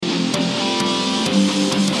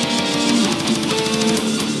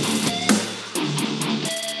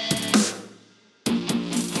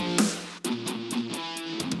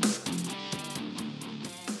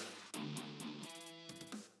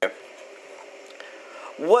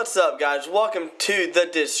What's up, guys? Welcome to the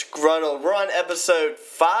Disgruntled. We're on episode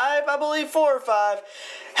 5, I believe, 4 or 5.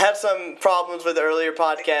 Had some problems with the earlier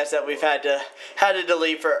podcasts that we've had to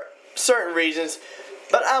delete for certain reasons.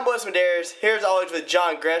 But I'm Wes Medeiros, here as always with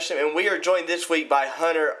John Gresham, and we are joined this week by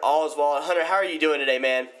Hunter Oswald. Hunter, how are you doing today,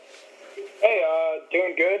 man? Hey,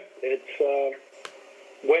 doing good. It's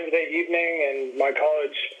Wednesday evening, and my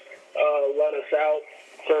college let us out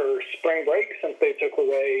for spring break since they took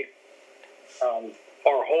away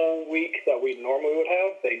our whole week that we normally would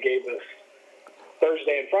have. They gave us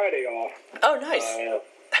Thursday and Friday off. Oh, nice.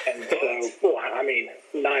 And so, well, I mean,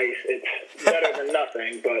 nice. It's better than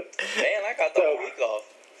nothing, but... Man, I got the whole week off.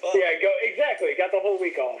 Fuck. Yeah, exactly. Got the whole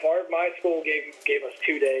week off. My school gave us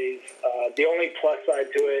 2 days. The only plus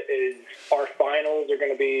side to it is our finals are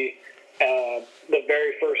going to be the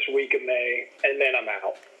very first week of May, and then I'm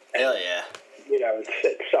out. Hell yeah. You know,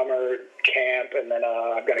 it's summer camp, and then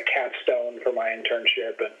I've got a capstone for my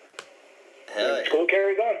internship, and Hell yeah. school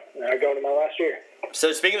carries on. And I go to my last year.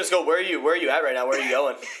 So speaking of school, where are you at right now? Where are you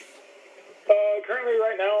going? Currently,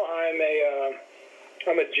 right now,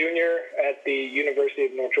 I'm a junior at the University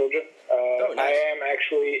of North Georgia. Oh, nice. I am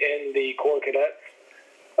actually in the Corps Cadets.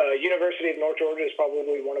 University of North Georgia is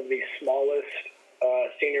probably one of the smallest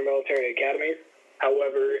senior military academies.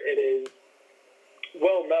 However, it is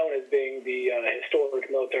well known as being the historic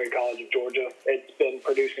military college of Georgia. It's been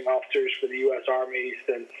producing officers for the U.S. Army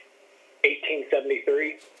since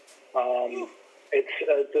 1873.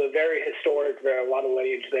 It's a very historic, there are a lot of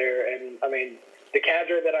lineage there, and I mean, the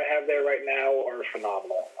cadre that I have there right now are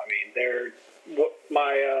phenomenal. I mean, they're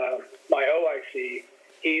my OIC.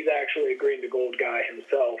 He's actually a green to gold guy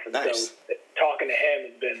himself, and nice. So talking to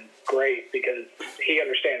him has been great because he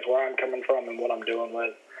understands where I'm coming from and what I'm doing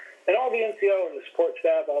with. And all the NCO and the support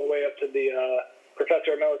staff, all the way up to the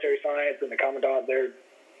professor of military science and the commandant, they're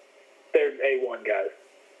A1 guys.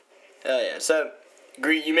 Hell yeah. So,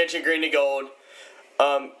 you mentioned green to gold.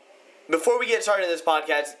 Before we get started in this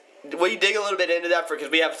podcast, will you dig a little bit into that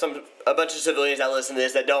because we have a bunch of civilians that listen to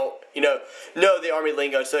this that don't, know the Army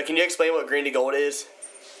lingo. So can you explain what green to gold is?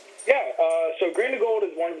 Yeah, so green to gold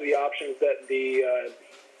is one of the options that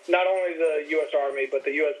not only the U.S. Army, but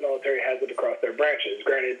the U.S. military has it across their branches.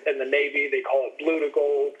 Granted, in the Navy, they call it blue to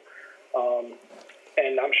gold,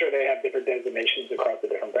 and I'm sure they have different designations across the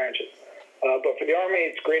different branches. But for the Army,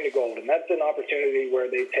 it's green to gold, and that's an opportunity where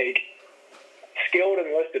they take skilled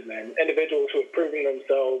enlisted men, individuals who have proven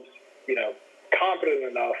themselves, competent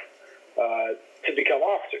enough to become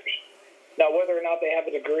officers. Now, whether or not they have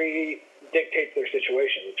a degree dictates their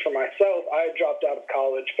situations. For myself, I had dropped out of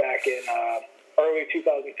college back in early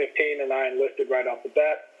 2015, and I enlisted right off the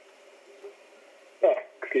bat. Oh,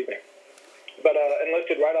 excuse me. But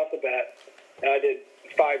enlisted right off the bat, and I did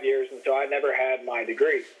 5 years, and so I never had my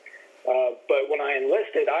degree. But when I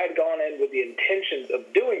enlisted, I had gone in with the intentions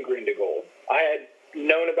of doing green to gold. I had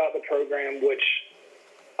known about the program, which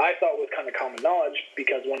I thought was kind of common knowledge,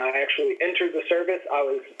 because when I actually entered the service, I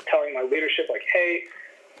was telling my leadership, like, hey,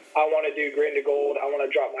 I want to do green to gold. I want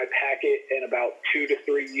to drop my packet in about 2 to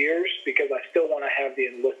 3 years because I still want to have the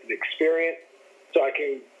enlisted experience so I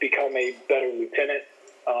can become a better lieutenant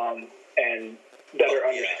and better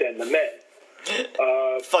understand the men.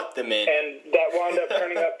 Fuck the men. And that wound up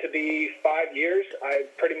turning up to be 5 years. I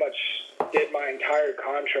pretty much did my entire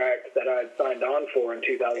contract that I signed on for in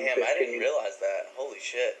 2015. Damn, I didn't realize that. Holy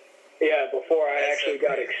shit. Yeah, before I actually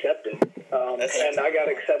got accepted. And I got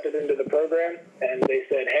accepted into the program, and they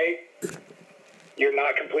said, hey, you're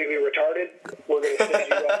not completely retarded. We're going to send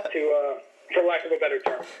you up to, for lack of a better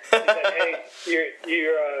term, they said, hey,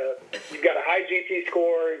 you've got a high GT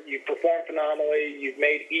score, you've performed phenomenally, you've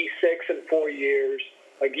made E6 in 4 years,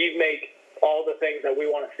 like you've made all the things that we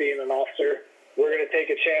want to see in an officer. We're going to take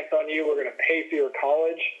a chance on you. We're going to pay for your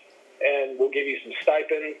college, and we'll give you some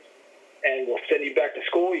stipends, and we'll send you back to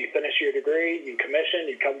school. You finish your degree, you commission,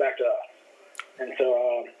 you come back to us. And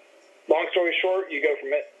so, long story short, you go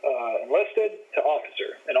from enlisted to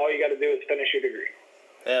officer, and all you got to do is finish your degree.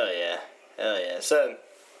 Hell yeah. So,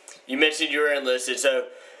 you mentioned you were enlisted, so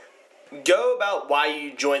go about why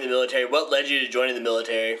you joined the military. What led you to joining the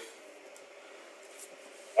military?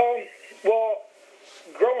 Well,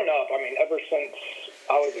 growing up, I mean, ever since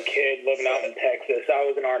I was a kid living out in Texas, I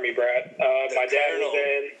was an Army brat. My dad was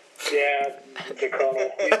in... Yeah, the colonel.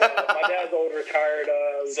 My dad's old, retired.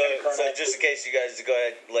 So just in case you guys, go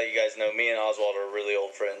ahead and let you guys know, me and Oswald are really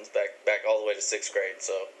old friends, back all the way to 6th grade.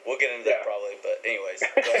 So we'll get into that probably. But anyways,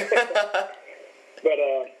 go ahead. But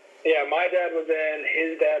yeah, my dad was in.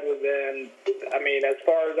 His dad was in. I mean, as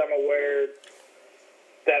far as I'm aware,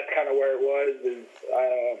 that's kind of where it was. Is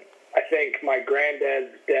I think my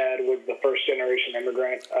granddad's dad was the first generation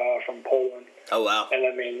immigrant from Poland. Oh, wow. And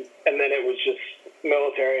then it was just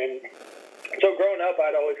military. And so growing up,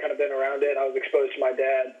 I'd always kind of been around it. I was exposed to my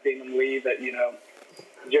dad seeing him leave at,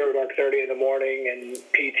 0 dark 30 in the morning, and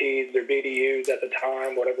PTs or BDUs at the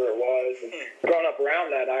time, whatever it was. And growing up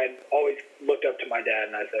around that, I'd always looked up to my dad,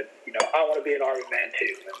 and I said, I want to be an Army man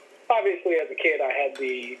too. And obviously, as a kid, I had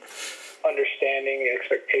the understanding, the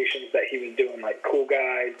expectations that he was doing like cool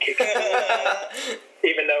guy, kicking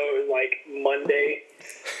even though it was like Monday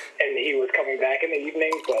and he was coming back in the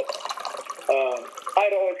evening. But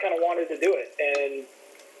I'd always kind of wanted to do it. And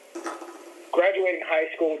graduating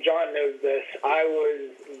high school, John knows this, I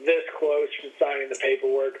was this close from signing the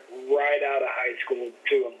paperwork right out of high school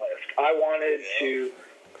to enlist. I wanted to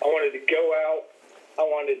go out. I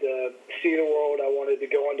wanted to see the world. I wanted to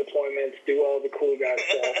go on deployments, do all the cool guy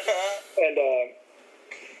stuff. And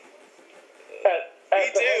at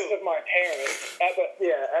the behest of my parents, at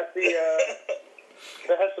the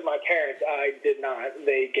behest of my parents, I did not.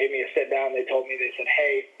 They gave me a sit down. They told me, they said,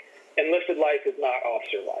 hey, enlisted life is not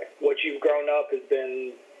officer life. What you've grown up has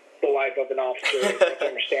been the life of an officer. You have to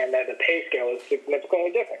understand that the pay scale is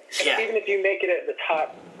significantly different. Yeah. Even if you make it at the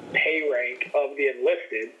top pay rank of the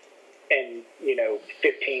enlisted, in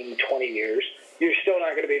 15, 20 years, you're still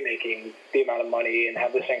not going to be making the amount of money and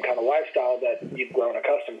have the same kind of lifestyle that you've grown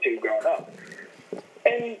accustomed to growing up.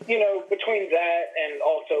 And, between that and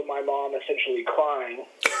also my mom essentially crying,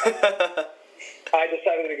 I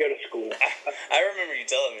decided to go to school. I remember you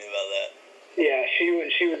telling me about that. Yeah,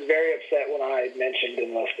 she was very upset when I mentioned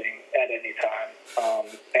enlisting at any time,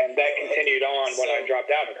 and that continued on when I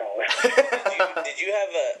dropped out of college. Did you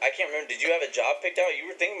have I can't remember, did you have a job picked out?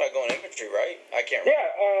 You were thinking about going infantry, right? I can't remember.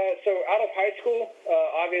 Yeah, so out of high school,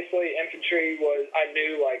 obviously infantry was, I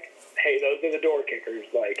knew, like, hey, those are the door kickers.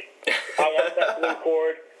 Like, I want that blue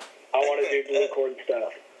cord. I want to do blue cord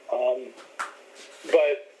stuff.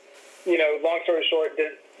 But, long story short,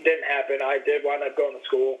 didn't happen. I did wind up going to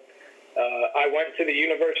school. I went to the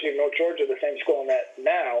University of North Georgia, the same school I'm at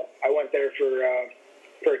now. I went there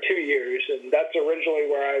for 2 years, and that's originally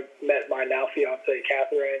where I met my now fiance,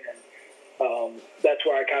 Catherine, and that's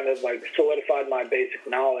where I kind of like solidified my basic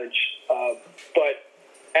knowledge. But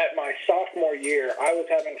at my sophomore year, I was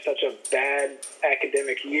having such a bad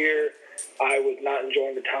academic year. I was not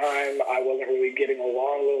enjoying the time. I wasn't really getting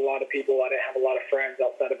along with a lot of people. I didn't have a lot of friends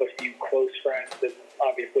outside of a few close friends, and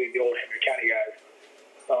obviously the old Henry County guys.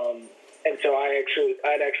 And so I'd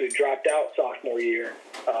actually dropped out sophomore year,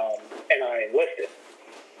 and I enlisted.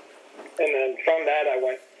 And then from that, I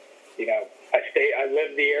went, I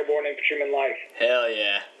lived the airborne infantryman life. Hell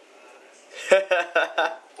yeah.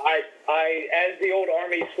 I, as the old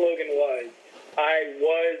Army slogan was, I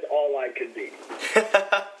was all I could be.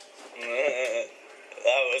 That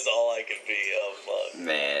was all I could be. Oh, fuck.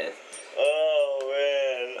 Man. Oh,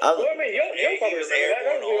 man. Well, I mean, you'll probably was remember that.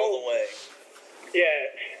 That was all the way.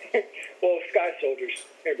 Yeah. Well, Sky Soldiers.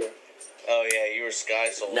 Airborne. Oh, yeah, you were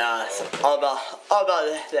Sky Soldier. Nah, it's all about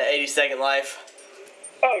the 80-second life.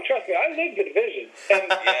 Oh, trust me, I lived the division.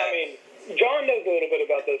 And, Yeah. I mean, John knows a little bit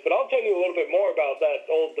about this, but I'll tell you a little bit more about that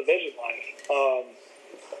old division life.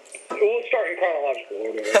 We'll start in chronological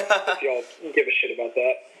order, if y'all give a shit about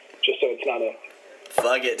that, just so it's not a...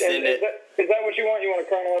 Fuck it, send it. Is that what you want? You want a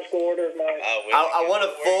chronological order of mine? I want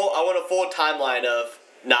a full timeline of...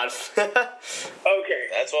 Not. Okay.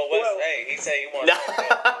 That's what Wes. Hey, he said he wanted.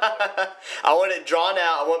 I want it drawn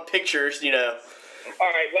out. I want pictures. All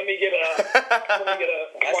right. Let me get a.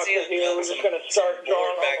 I see here. We're just gonna start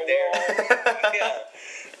drawing back on the there. wall.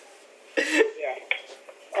 Yeah.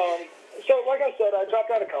 So, like I said, I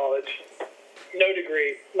dropped out of college. No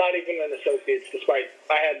degree, not even an associate's. Despite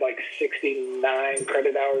I had like 69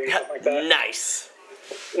 credit hours or something like that. Nice.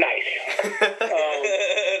 Nice.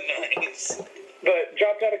 But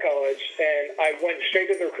dropped out of college, and I went straight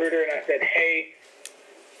to the recruiter, and I said, hey,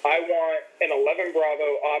 I want an 11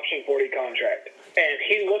 Bravo option 40 contract. And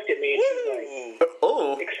he looked at me, and he was like,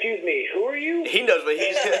 oh. Excuse me, who are you? He knows what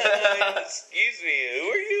he's... Excuse me, who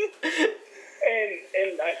are you?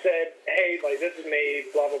 And I said, hey, like, this is me,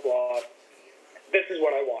 blah, blah, blah. This is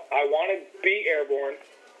what I want. I want to be airborne.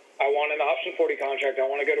 I want an option 40 contract. I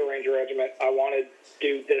want to go to Ranger Regiment. I want to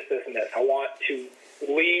do this, this, and this. I want to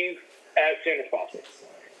leave as soon as possible.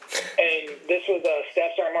 And this was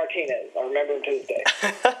Staff Sergeant Martinez. I remember him to this day.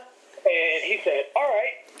 And he said, all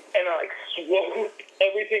right. And I swooped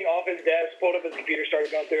everything off his desk, pulled up his computer,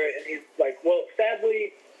 started going through it. And he's like, well,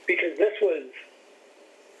 sadly, because this was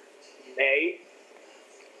May,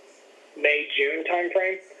 June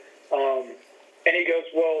timeframe. And he goes,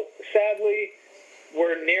 well, sadly,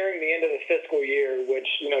 we're nearing the end of the fiscal year, which,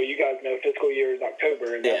 you guys know fiscal year is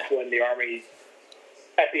October, and that's when the Army,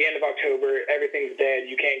 at the end of October, everyth's dead.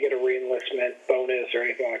 You can't get a re-enlistment bonus or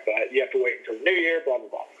anything like that. You have to wait until the new year, blah, blah,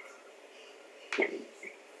 blah.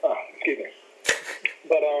 Oh, excuse me.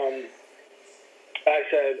 But I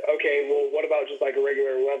said, okay, well, what about just like a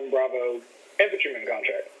regular 11 Bravo infantryman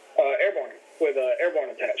contract, airborne, with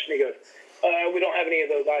airborne attached? And he goes, we don't have any of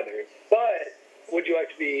those either, but would you like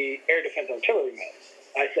to be air defense artilleryman?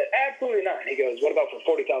 I said, absolutely not. He goes, what about for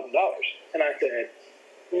 $40,000? And I said,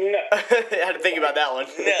 no. I had to think about that one.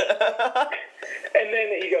 No. And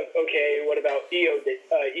then he goes, okay, what about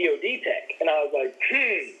EOD tech? And I was like,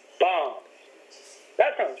 bombs.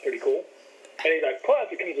 That sounds pretty cool. And he's like,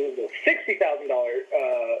 plus it comes with a $60,000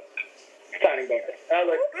 signing bonus. And I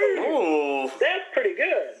was like, Ooh. that's pretty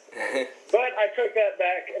good. But I took that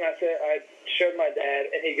back and I showed my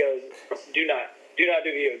dad, and he goes, do not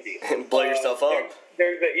do EOD. Blow yourself up.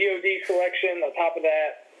 There's the EOD selection. On top of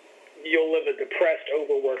that, you'll live a depressed,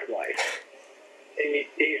 overworked life. And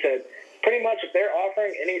he said, pretty much if they're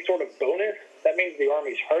offering any sort of bonus, that means the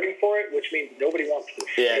Army's hurting for it, which means nobody wants to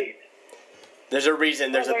stay. There's a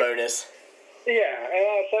reason there's a bonus. Yeah, and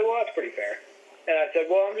I said, well, that's pretty fair. And I said,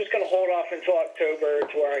 well, I'm just going to hold off until October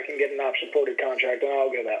to where I can get an option 40 contract, and I'll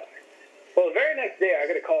go that way. Well, the very next day, I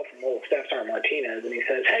get a call from old Staff Sergeant Martinez, and he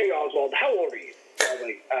says, hey, Oswald, how old are you? I was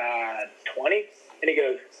like, 20? And he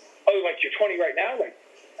goes, oh, like, you're 20 right now? Like,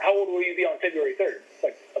 how old will you be on February 3rd?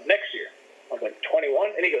 Like, of next year? I was like,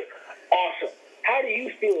 21? And he goes, awesome. How do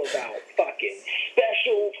you feel about fucking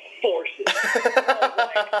special forces? I was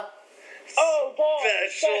like, oh, boy,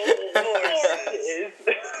 Special forces.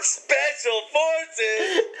 Special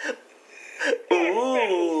forces.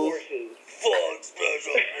 Ooh. Fuck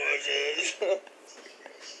special forces.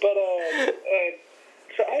 But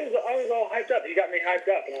so I was all hyped up. He got me hyped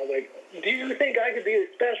up, and I was like, "Do you think I could be a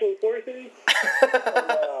special forces?" And,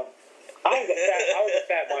 I was a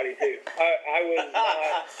fat body too. I was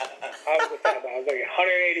a fat body. I was like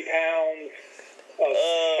 180 pounds of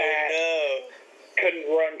fat. No. Couldn't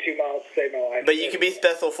run 2 miles to save my life. But you could be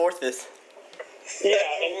special forces. Yeah,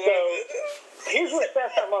 and so here's where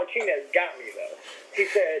Staff Sergeant Martinez got me, though. He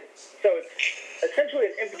said, so it's essentially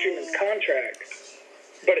an infantryman's contract,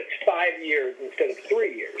 but it's 5 years instead of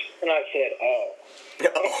 3 years. And I said, oh.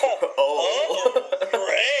 Oh,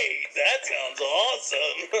 great. That sounds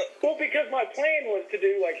awesome. Well, because my plan was to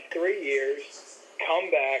do like 3 years, come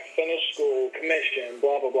back, finish school, commission,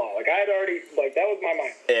 blah, blah, blah. Like, I had already, like, that was my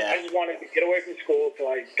mind. Yeah. I just wanted to get away from school until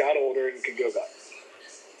I got older and could go back.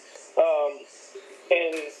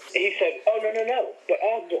 And he said, oh, no. But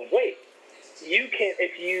Oswald, wait. You can,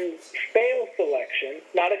 if you fail selection,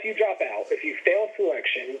 not if you drop out, if you fail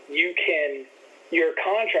selection, your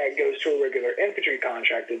contract goes to a regular infantry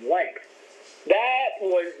contract in length. That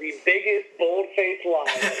was the biggest bold-faced lie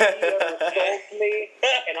that he ever told me,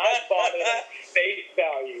 and I bought it at face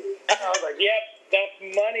value. I was like, yep, that's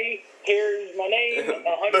money. Here's my name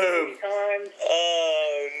 150 times.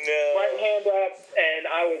 Oh, no. Right hand up, and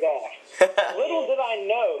I was off. Little did I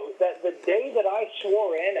know that the day that I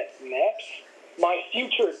swore in at MEPS, my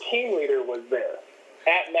future team leader was there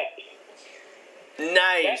at MEPS.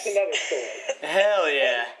 Nice. That's another story. Hell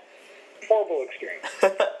yeah. Horrible experience.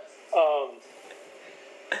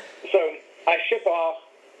 So I ship off.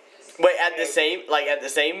 Wait, at the same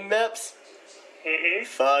MEPS? Mm-hmm.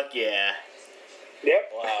 Fuck yeah.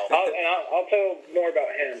 Yep. Wow. I'll tell more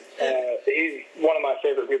about him. He's one of my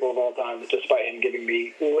favorite people of all time, despite him giving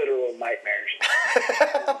me literal nightmares.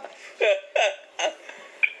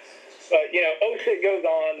 But, OSIT goes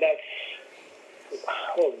on. That's,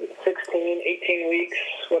 what was it, 16, 18 weeks,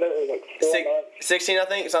 whatever, it was like 4 months. 16, I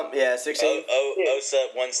think? 16? Yeah. OSA,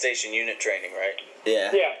 one station unit training, right?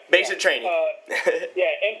 Yeah. Yeah. Basic training.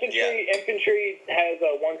 Infantry has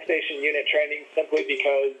a one-station unit training simply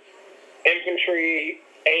because infantry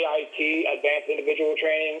AIT, Advanced Individual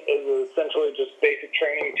Training, is essentially just basic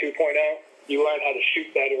training 2.0. You learn how to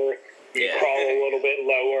shoot better. You crawl a little bit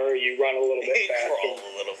lower. You run a little bit faster. Crawl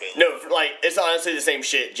a little bit. No, like, it's honestly the same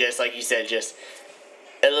shit, just like you said, just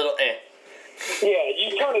a little Yeah,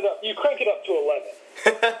 you turn it up. You crank it up to 11.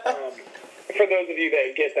 For those of you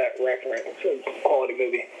that get that reference, it's a quality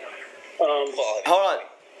movie. Hold on.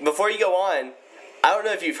 Before you go on, I don't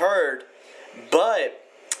know if you've heard, but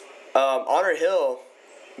Honor Hill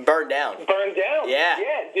burned down. Burned down? Yeah.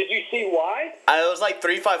 Yeah. Did you see why? It was like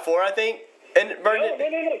 354, I think. And it burned No.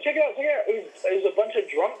 Check it out. It was a bunch of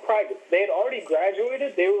drunk privates. They had already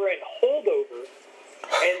graduated. They were in holdover,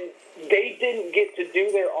 and they didn't get to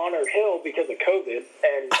do their Honor Hill because of COVID.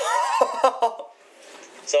 And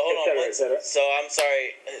So hold on. et cetera. So I'm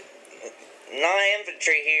sorry.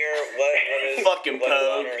 infantry here. What is Fucking what is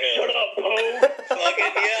Poe. Honor Hill? Shut up, Poe.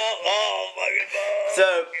 Fucking yeah. Oh, fucking Poe.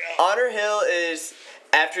 So Honor Hill is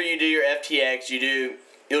after you do your FTX,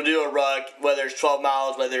 you'll do a ruck, whether it's 12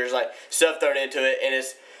 miles, whether there's like stuff thrown into it, and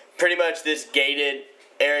it's pretty much this gated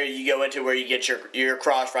area you go into where you get your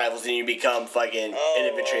cross rifles and you become fucking an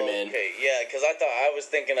infantryman. Okay, yeah, because I was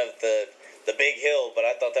thinking of the big hill, but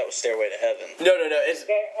I thought that was Stairway to Heaven. No, it's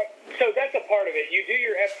So that's a part of it. You do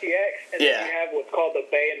your FTX, and then you have what's called the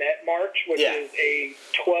Bayonet March, which is a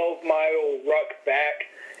 12-mile ruck back.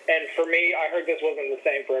 And for me, I heard this wasn't the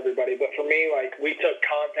same for everybody, but for me, like, we took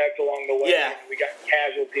contact along the way. Yeah. We got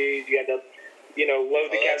casualties. You had to,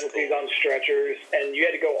 load the casualties on stretchers, and you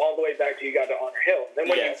had to go all the way back till you got to Honor Hill. Then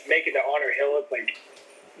when you make it to Honor Hill, it's like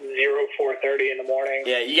 4:30 in the morning.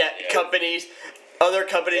 Yeah, you got other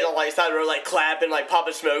companies on like side of the road like clapping, like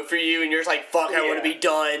popping smoke for you, and you're just like, fuck, I want to be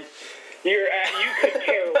done. You could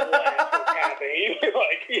care less what's happening. You're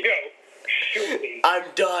like, shoot me. I'm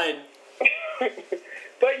done.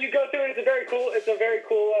 But you go through it. It's a very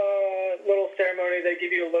cool little ceremony. They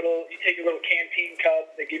give you you take a little canteen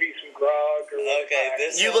cup. They give you some grog. Okay,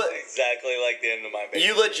 this sounds exactly like the end of my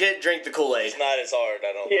video. You legit drink the Kool-Aid. It's not as hard,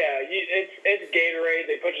 I don't think. Yeah, it's Gatorade.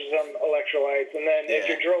 They put you some electrolytes, and then if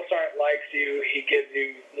your drill sergeant likes you, he gives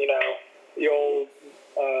you, the old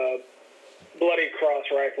bloody cross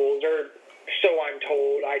rifles, or so I'm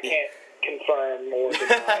told. I can't confirm or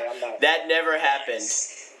deny. I'm not. That never happened.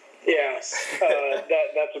 Yeah,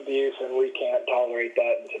 that's abuse, and we can't tolerate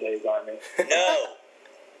that in today's army.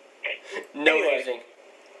 No anyway, hazing.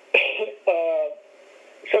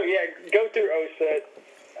 So go through OSIT,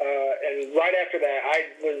 and right after that, I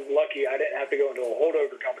was lucky. I didn't have to go into a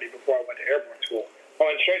holdover company before I went to airborne school. I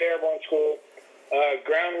went straight to airborne school.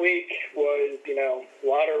 Ground week was, a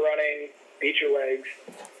lot of running, beat your legs.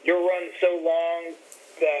 You'll run so long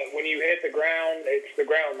that when you hit the ground, it's the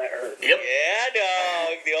ground that hurts. Yep. Yeah,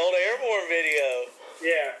 dog. The old airborne video.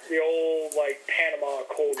 Yeah, the old, Panama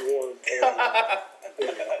Cold War.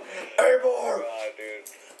 Airborne. God, dude.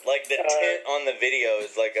 Like, the tint on the video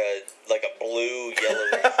is like a blue,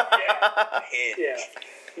 yellowish hinge. Yeah.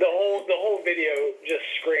 The whole video just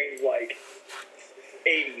screams,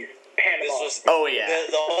 80s. Panama.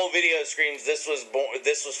 The whole video screams this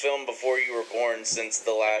was filmed before you were born, since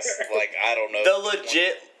the last I don't know,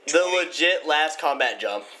 the legit last combat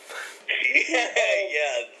jump.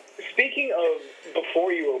 Yeah. Speaking of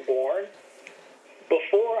before you were born,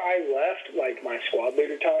 before I left my squad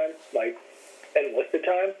leader time, enlisted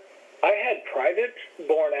time, I had privates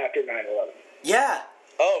born after 9/11. Yeah.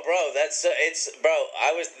 Oh, bro,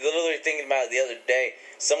 I was literally thinking about it the other day.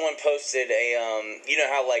 Someone posted a, you know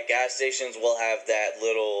how, gas stations will have that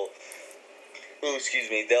little, they'll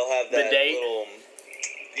have that little,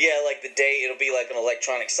 the date, it'll be an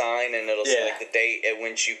electronic sign, and it'll say, the date at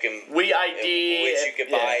which you can, We ID. which you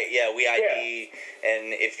can buy, we ID,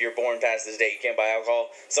 and if you're born past this date, you can't buy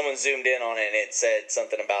alcohol. Someone zoomed in on it, and it said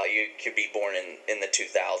something about you could be born in the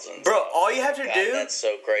 2000s. Bro, all you have to do, that's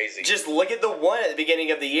so crazy. Just look at the one at the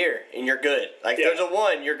beginning of the year, and you're good. There's a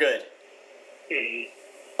one, you're good. Mm-hmm.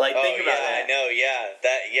 Think about that. I know,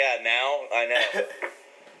 now I know.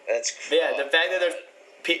 That's crazy. Yeah, the fact that there's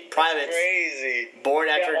privates crazy. Born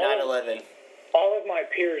after 9/11. All of my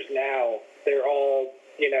peers now, they're all,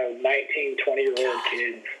 19, 20-year-old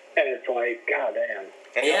kids. And it's God damn.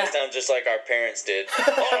 And it sounds just like our parents did. These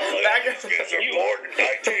kids are born in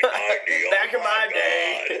 1990. Back in my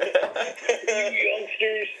day. You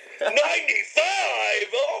youngsters. 95!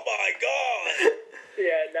 Oh my god!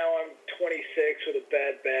 Yeah, now I'm 26 with a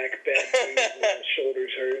bad back, bad knees, and my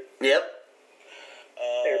shoulders hurt. Yep.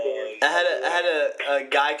 Airborne. I had a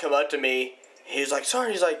guy come up to me. He was like,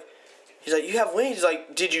 "Sorry." He's like, "You have wings?" He's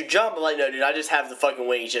like, "Did you jump?" I'm like, "No, dude. I just have the fucking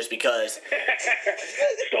wings just because."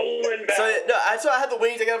 Stolen back. So I had the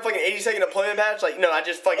wings. I got a fucking 80-second deployment patch. No, I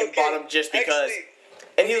just fucking bought them just because.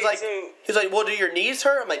 And he was like, "Well, do your knees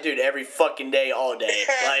hurt?" I'm like, "Dude, every fucking day, all day.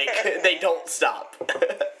 They don't stop."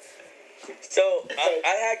 So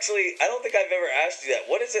I don't think I've ever asked you that.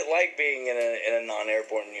 What is it like being in a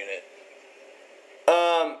non-airborne unit?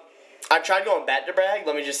 I tried going back to brag.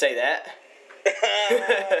 Let me just say that.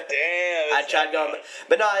 Damn. I tried going,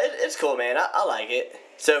 but no, it's cool, man. I like it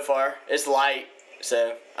so far. It's light,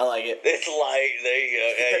 so I like it. It's light. There you go.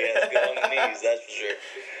 Yeah, it's good on the knees. That's for sure.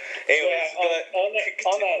 Anyways, on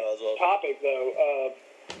that topic though,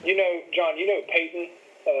 John, Peyton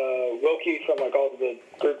Wilkie from all the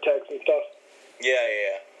group texts and stuff.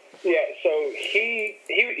 Yeah. Yeah, so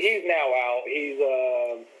he's now out.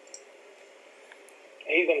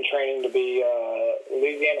 He's in training to be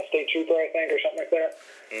Louisiana State Trooper, I think, or something like that.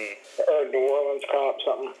 Or New Orleans cop,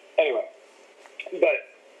 something. Anyway, but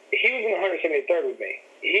he was in the 173rd with me.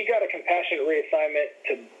 He got a compassionate reassignment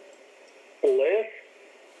to Bliss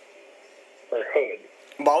or Hood.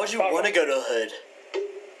 Why would you want to go to Hood?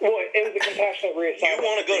 Well, it was a compassionate reassignment. You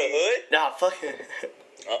want to go to Hood? Nah, fuck it.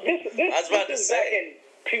 This I was about to was say. back in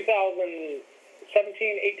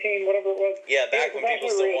 2017, 18, whatever it was. Yeah, back when people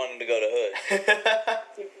still wanted to go to Hood.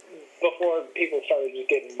 Before people started just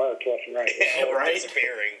getting murked left and right. Yeah, right?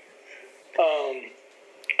 disappearing.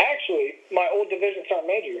 Actually, my old division sergeant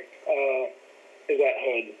major is at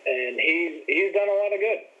Hood, and he's done a lot of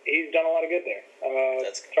good. He's done a lot of good there.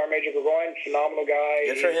 Sergeant Major Burgoyne, phenomenal guy.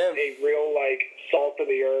 Good for him. He's a real salt of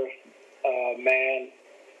the earth man.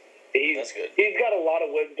 That's good. He's got a lot of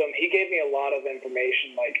wisdom. He gave me a lot of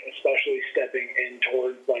information, especially stepping in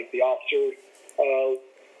towards the officer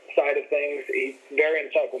side of things. He's very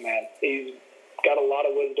insightful man. He's got a lot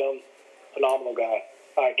of wisdom. Phenomenal guy.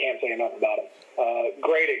 I can't say enough about him.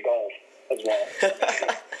 Great at golf as well.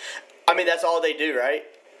 I mean, that's all they do, right?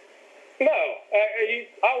 No,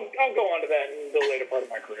 I'll go on to that in the later part of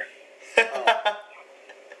my career.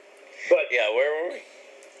 But Yeah, where were we?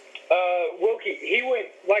 Wilkie, he went,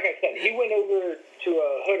 like I said, he went over to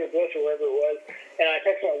Hood or Bliss or wherever it was, and I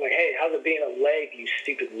texted him, I was like, hey, how's it being a leg, you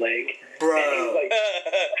stupid leg? Bro. And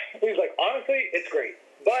he was like, honestly, it's great.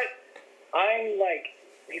 But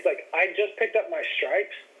he's like, I just picked up my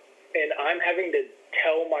stripes, and I'm having to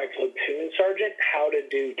tell my platoon sergeant how to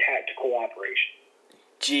do tactical operations.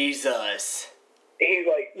 Jesus. He's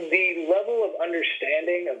like, the level of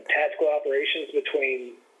understanding of tactical operations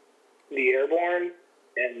between the airborne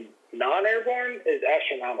and non-airborne is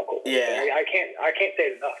astronomical. Yeah. I can't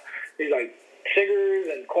say it enough. He's like, Siggers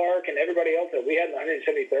and Clark and everybody else that we had in the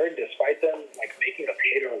 173rd, despite them making us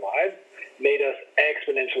hate our lives, made us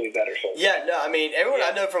exponentially better soldiers. Yeah, no, I mean, everyone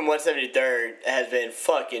I know from 173rd has been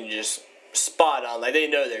fucking just spot on. They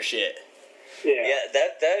know their shit. Yeah,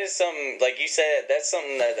 that is something, like you said, that's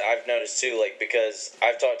something that I've noticed too, because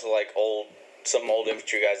I've talked to some old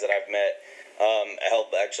infantry guys that I've met,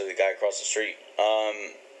 help actually the guy across the street,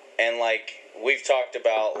 and we've talked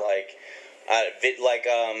about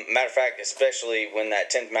matter of fact, especially when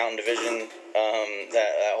that 10th Mountain Division,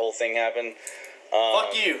 that whole thing happened.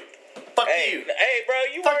 Fuck you. Fuck hey, you. Hey, bro,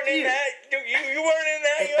 you weren't in that. You weren't in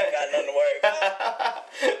that. You ain't got nothing to worry about.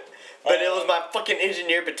 But it was my fucking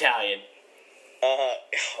engineer battalion. I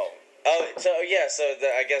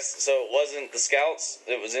guess it wasn't the scouts.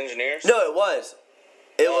 It was engineers. No, it was.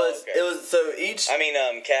 It okay. was so each. I mean,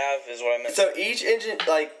 Cav is what I meant. So each engine,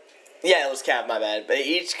 yeah, it was Cav. My bad. But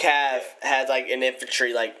each Cav had an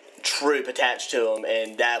infantry troop attached to them,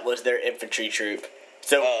 and that was their infantry troop.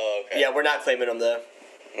 So yeah, we're not claiming them though.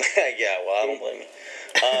 Yeah, well, I don't blame you.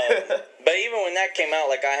 But even when that came out,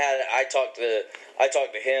 I talked to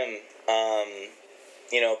him.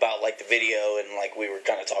 About the video, and we were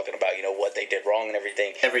kind of talking about what they did wrong and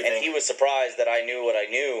everything. And he was surprised that I knew what I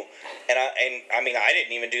knew, and I mean I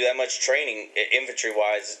didn't even do that much training infantry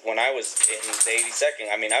wise when I was in the 82nd.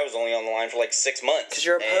 I mean I was only on the line for 6 months. Because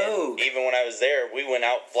you're a pogue. Even when I was there, we went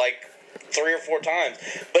out 3 or 4 times,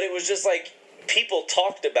 but it was just people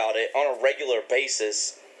talked about it on a regular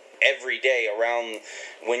basis every day around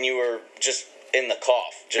when you were just in the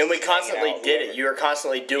cough. And we constantly did it. You were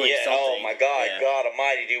constantly doing something. Oh my God, yeah. God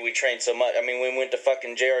almighty, dude, we trained so much. I mean, we went to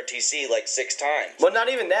fucking JRTC 6 times. Well, not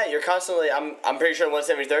even that. You're constantly, I'm pretty sure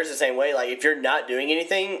 173rd is the same way. If you're not doing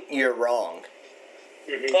anything, you're wrong.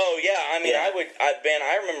 Mm-hmm. Oh yeah, I mean, I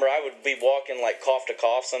remember I would be walking cough to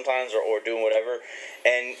cough sometimes, or doing whatever,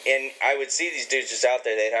 and I would see these dudes just out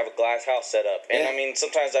there. They'd have a glass house set up, and I mean,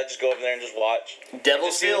 sometimes I would just go over there and just watch,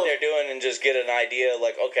 Devil's see what they're doing, and just get an idea.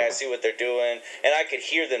 Okay, I see what they're doing, and I could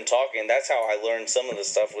hear them talking. That's how I learned some of the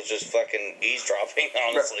stuff, was just fucking eavesdropping.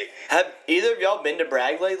 Honestly, have either of y'all been to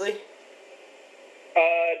Bragg lately?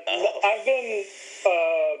 I've been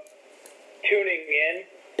tuning in.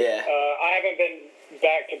 Yeah. I haven't been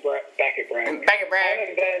back at Bragg. Back at Bragg. I haven't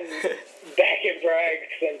been back at Bragg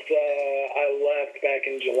since I left back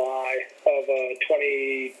in July of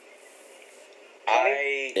 2020.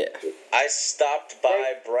 I stopped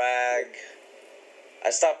by Bragg. I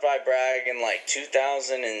stopped by Bragg in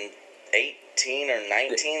 2018 or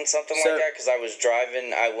 19, something like that, because I was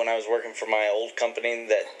driving. When I was working for my old company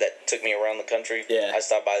that took me around the country. Yeah. I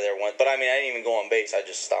stopped by there once, but I mean, I didn't even go on base. I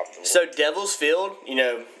just stopped. So Devil's Field, you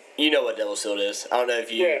know what Devil's Field is. I don't know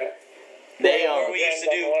if you. Yeah. They are. Where we used to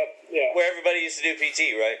do. Where everybody used to do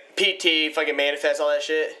PT, right? PT, fucking manifest, all that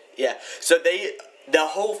shit. Yeah. So the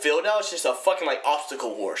whole field now is just a fucking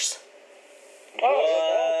obstacle course.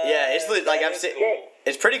 Oh. Yeah, it's I've seen. Cool.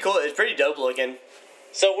 It's pretty cool. It's pretty dope looking.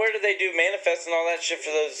 So where do they do manifest and all that shit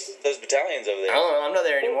for those battalions over there? I don't know. I'm not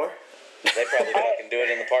there anymore. They probably fucking do it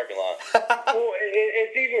in the parking lot. Well,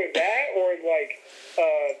 it's either that or like,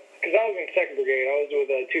 because I was in 2nd Brigade. I was with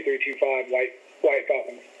a 2325 White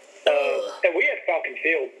Falcons. And we had Falcon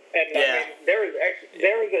Field. And I mean, there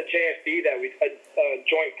was a JFD that a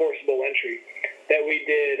Joint Forcible Entry that we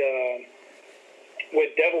did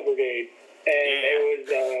with Devil Brigade. And it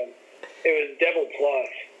was Devil Plus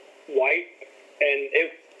White. And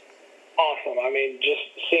it awesome. I mean, just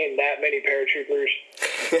seeing that many paratroopers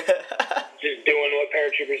just doing what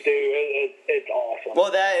paratroopers do, it's awesome.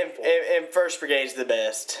 Well, that and 1st Brigade's the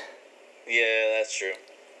best. Yeah, that's true.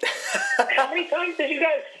 How many times did you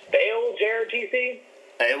guys fail JRTC?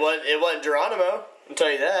 It wasn't Geronimo, I'll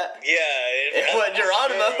tell you that. Yeah. It wasn't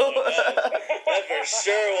Geronimo. That for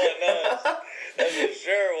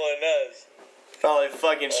sure one knows. Probably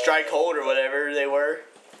fucking Strike Hold or whatever they were.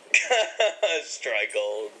 Strike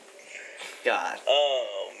Hold. God.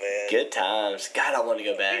 Oh, man. Good times. God, I want to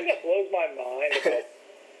go The back. thing that blows my mind about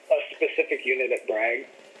a specific unit at Bragg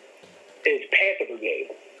is Panther Brigade.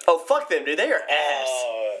 Oh, fuck them, dude. They are ass.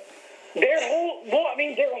 Their whole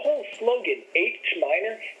slogan, H-.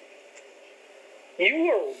 You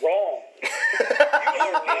were wrong.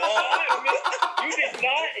 You did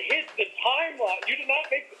not hit the timeline. You did not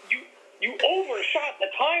make you overshot the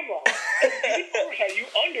timeline. You didn't overshot. You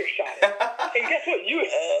undershot it. And guess what? You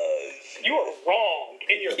were wrong,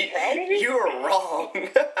 and you're proud of it. You were wrong.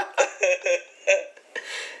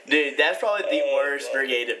 Dude, that's probably the worst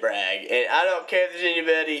brigade at Bragg. And I don't care if there's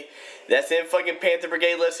anybody that's in fucking Panther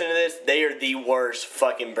Brigade listening to this. They are the worst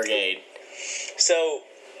fucking brigade. So,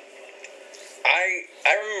 I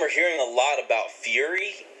remember hearing a lot about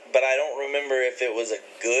Fury, but I don't remember if it was a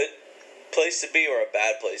good place to be or a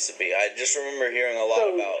bad place to be. I just remember hearing a lot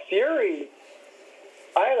about Fury.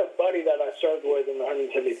 I had a buddy that I served with in the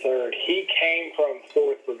 173rd. He came from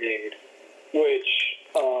 4th Brigade, which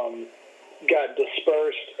got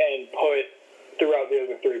dispersed and put throughout the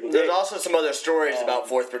other 3 brigades. There's also some other stories about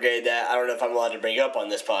 4th Brigade that I don't know if I'm allowed to bring up on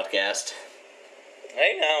this podcast.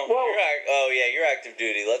 Hey, now, you're active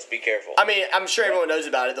duty. Let's be careful. I mean, I'm sure everyone knows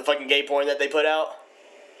about it, the fucking gay porn that they put out.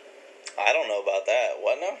 I don't know about that.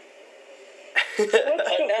 What now?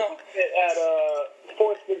 Now? At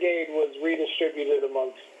 4th Brigade was redistributed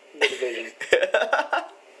amongst the division.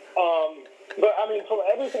 But, I mean, from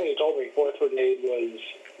everything he told me, 4th Brigade was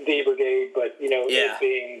the brigade, but, it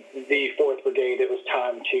being the 4th Brigade, it was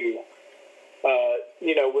time to,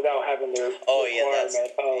 without having the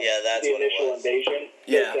requirement of the initial invasion,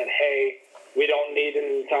 they said, hey, we don't need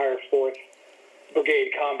an entire 4th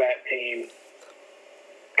Brigade combat team.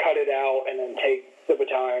 Cut it out and then take the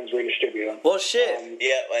battalions, redistribute them. Well, shit.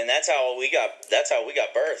 And that's how we got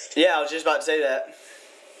birthed. Yeah, I was just about to say that.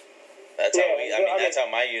 That's how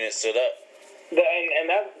my unit stood up.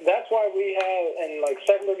 That's why we had in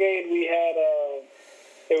 2nd Brigade we had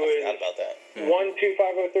it was I forgot about that.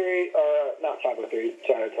 12503 or not 503.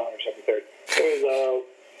 Sorry, it's 173rd. It was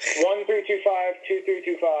 1325,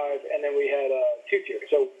 2325, and then we had 2 Fury.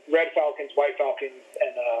 So Red Falcons, White Falcons,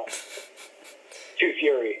 and 2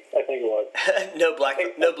 Fury. I think it was. No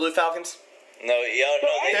Blue Falcons. No, they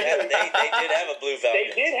did have a Blue Falcon.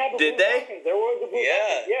 They did have a Blue Falcon. There was a Blue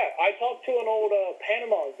Falcon. Yeah, I talked to an old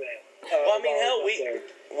Panama vet. Well, I mean, hell,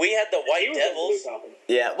 we had the White Devils.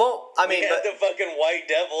 Yeah, well, I mean, we had the fucking White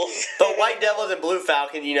Devils. But White Devils and Blue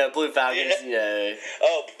Falcon, Blue Falcons,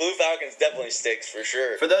 Oh, Blue Falcons definitely sticks for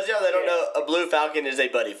sure. For those of y'all that don't know, a Blue Falcon is a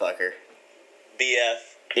buddy fucker.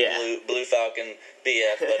 BF. Yeah. Blue Falcon,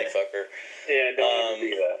 BF, buddy fucker. Yeah, don't ever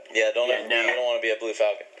be that. Yeah, you don't want to be a Blue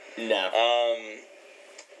Falcon. No.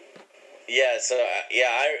 Yeah, so,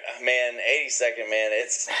 82nd, man,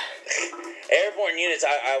 it's airborne units.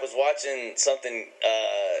 I was watching something,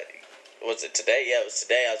 was it today? Yeah, it was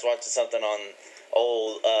today. I was watching something on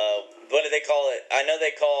old, what do they call it? I know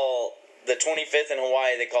they call the 25th in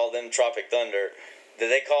Hawaii, they call them Tropic Thunder.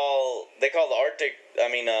 They call the Arctic,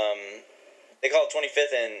 they call it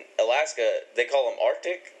 25th in Alaska, they call them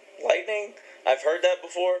Arctic Lightning. I've heard that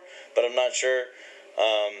before, but I'm not sure.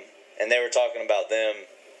 And they were talking about them.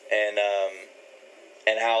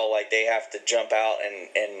 And how they have to jump out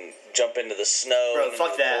and jump into the snow and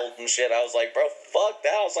fuck the that. cold and shit. I was like, bro, fuck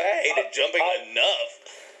that. I was like, I hated jumping enough.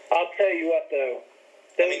 I'll tell you what though.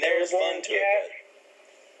 There was fun to it.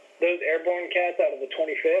 Those airborne cats out of the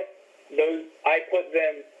 25th, I put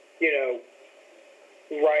them,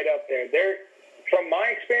 right up there. They're from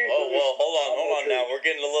my experience. Oh well, hold on. Now we're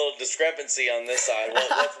getting a little discrepancy on this side.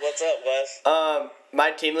 What's up, Wes? My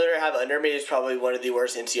team leader I have under me is probably one of the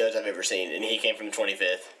worst NCOs I've ever seen, and he came from the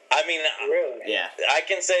 25th. I mean, really? Yeah. I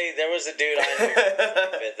can say there was a dude I knew from the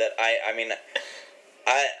 25th that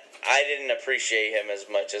I didn't appreciate him as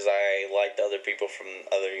much as I liked other people from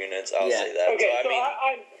other units. I'll say that. Okay, so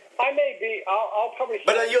I may be. I'll probably.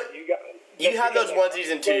 But you have those because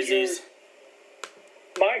onesies and twosies.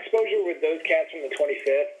 My exposure with those cats from the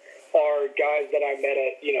 25th are guys that I met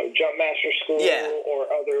at jump master school or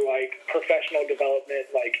other like professional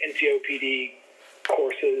development like NCOPD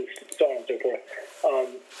courses, so on and so forth.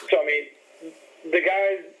 So I mean, the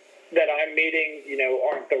guys that I'm meeting,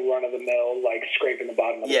 aren't the run of the mill like scraping the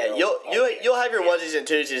bottom of the barrel. You'll have your onesies and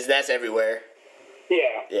twosies. That's everywhere.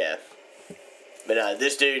 Yeah. Yeah. But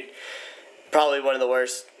this dude, probably one of the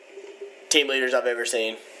worst team leaders I've ever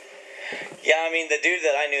seen. Yeah, I mean, the dude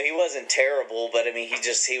that I knew, he wasn't terrible, but I mean, he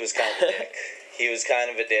was kind of a dick. He was kind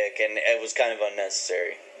of a dick, and it was kind of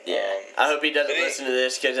unnecessary. Yeah. I hope he doesn't listen to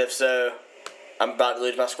this, because if so, I'm about to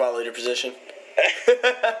lose my squad leader position.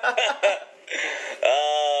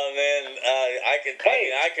 Oh man, I could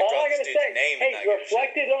drop this dude's name. Hey,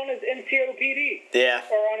 reflected on his NCOPD. Yeah.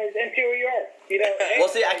 Or on his NCOER. Well,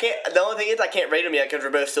 see, I can't. The only thing is, I can't rate him yet because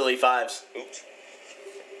we're both still E5s. Oops.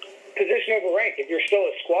 Position over rank. If you're still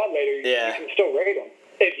a squad leader, you can still rate him.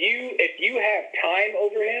 If you have time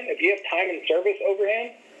over him, if you have time and service over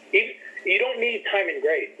him, you don't need time and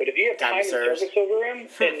grade. But if you have time and service over him,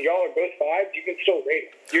 and y'all are both 5s, you can still rate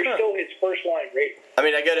him. You're still his first line rater. I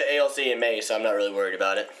mean, I go to ALC in May, so I'm not really worried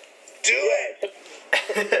about it. Do it.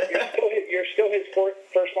 You're still his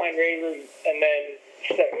first line rater, and then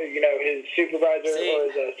his supervisor or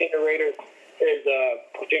his senior rater is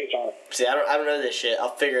platoon sergeant. See, I don't know this shit.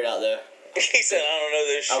 I'll figure it out though. He said, "I don't know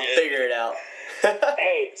this shit." I'll figure it out.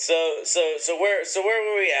 Hey, so where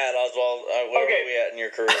were we at, Oswald? Where were we at in your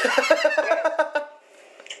career?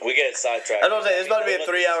 We get sidetracked. I don't say this is about to be a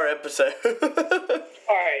 3-hour episode.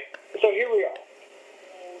 All right, so here we are.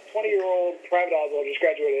 20-year-old Private Oswald just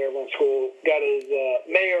graduated airborne school. Got his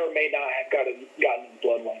may or may not have gotten his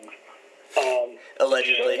blood wings.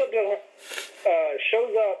 Allegedly.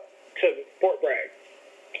 Shows up to Fort Bragg,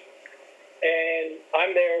 and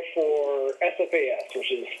I'm there for SFAS,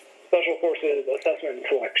 which is Special Forces Assessment and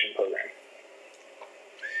Selection Program.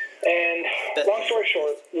 And long story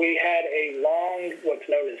short, we had a what's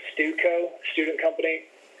known as STUCO, student company.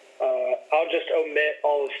 I'll just omit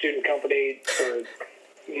all of student company for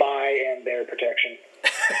my and their protection.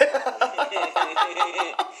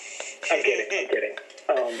 I'm kidding.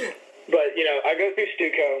 But, I go through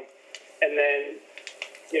STUCO, and then,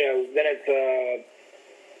 then it's,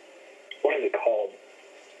 what is it called?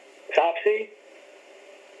 SOPSI?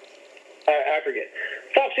 I forget.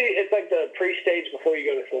 SOPSI, it's like the pre-stage before you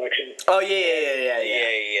go to selection. Oh, yeah.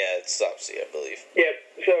 Yeah, it's SOPSI, I believe. Yeah,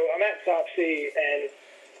 so I'm at SOPSI, and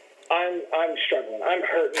I'm struggling. I'm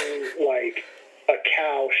hurting like a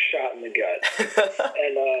cow shot in the gut.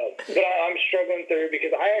 And but I'm struggling through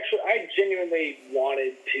because I genuinely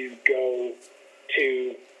wanted to go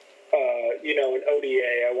to an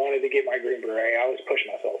ODA. I wanted to get my Green Beret. I was pushing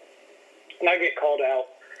myself. And I get called out.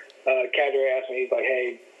 Cadre asked me, he's like,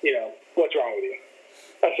 "Hey, what's wrong with you?"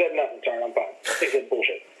 I said, "Nothing, Sergeant, I'm fine." He said,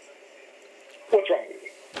 "Bullshit. What's wrong with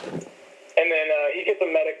you?" And then he gets a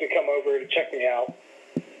medic to come over to check me out.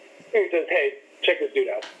 And he says, "Hey, check this dude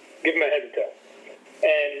out. Give him a head to toe."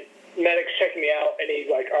 And medic's checking me out, and he's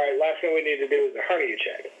like, "All right, last thing we need to do is a hernia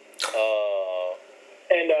check."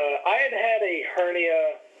 And I had a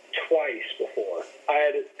hernia twice before.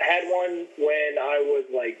 I had one when I was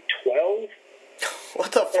like 12.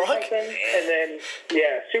 What the fuck? And then,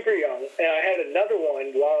 super young. And I had another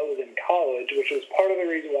one while I was in college, which was part of the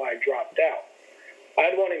reason why I dropped out. I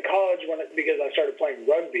had one in college because I started playing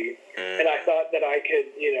rugby, and I thought that I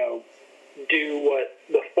could, do what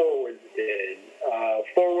the forwards did.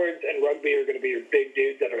 Forwards and rugby are going to be your big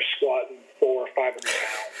dudes that are squatting 400 or 500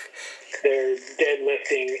 pounds. They're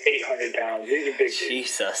deadlifting 800 pounds. These are big dudes.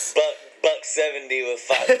 Jesus. Buck 70 with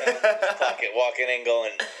 5 pounds in his pocket, walking in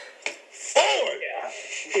going forward.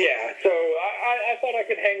 Yeah. So I thought I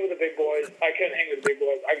could hang with the big boys. I couldn't hang with the big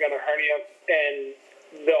boys. I got a hernia, and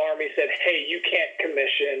the Army said, "Hey, you can't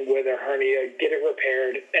commission with a hernia. Get it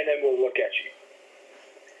repaired, and then we'll look at you."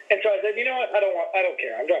 And so I said, "You know what? I don't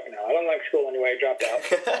care. I'm dropping out. I don't like school anyway. I dropped out.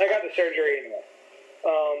 I got the surgery anyway."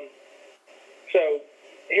 So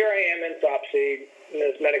here I am in SOPSI, and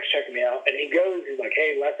this medic's checking me out, and he's like,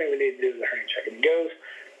 "Hey, last thing we need to do is a hernia check." And he goes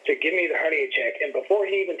to give me the hernia check, and before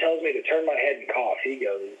he even tells me to turn my head and cough, he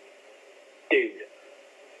goes, "Dude,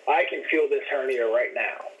 I can feel this hernia right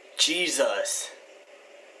now." Jesus.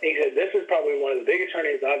 He said, "This is probably one of the biggest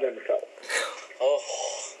hernias I've ever felt."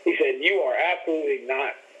 He said, "You are absolutely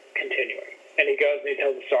not continuing." And he goes and he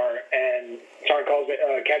tells the sergeant, and sergeant calls me,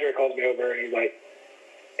 cadre calls me over, and he's like,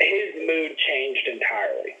 his mood changed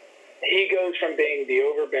entirely. he goes from being the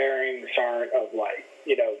overbearing sergeant of, like,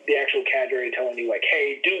 you know, the actual cadre telling you, like,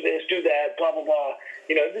 hey, do this, do that, blah, blah, blah.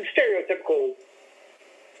 You know, the stereotypical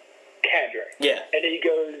cadre. Yeah. And he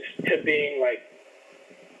goes to being, like,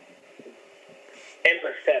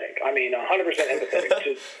 empathetic. I mean, 100% empathetic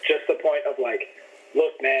to just the point of, like,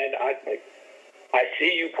 look, man, I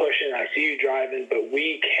see you pushing, I see you driving, but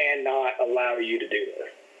we cannot allow you to do this.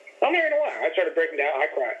 I'm not going to lie. I started breaking down. I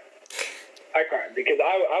cried because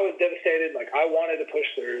I was devastated. Like, I wanted to push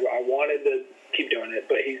through. I wanted to keep doing it.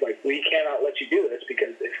 But he's like, we cannot let you do this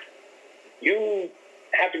because if you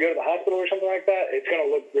have to go to the hospital or something like that, it's going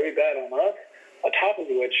to look really bad on us. On top of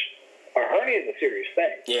which, a hernia is a serious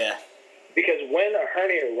thing. Yeah. Because when a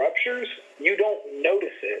hernia ruptures, you don't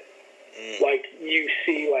notice it like you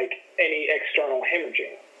see, like, any external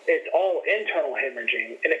hemorrhaging. It's all internal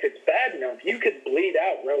hemorrhaging. And if it's bad enough, you could bleed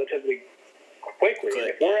out relatively quickly.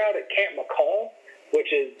 If we're out at Camp McCall,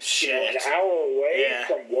 which is an hour away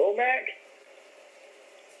from Womack,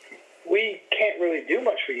 we can't really do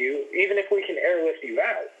much for you, even if we can airlift you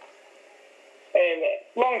out. And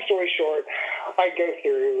long story short, I go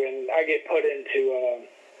through and I get put into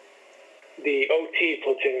the OT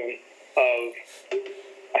platoon of,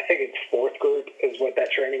 I think it's 4th group is what that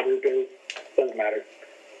training group is. Doesn't matter.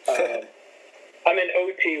 I'm in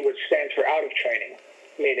OT, which stands for out of training,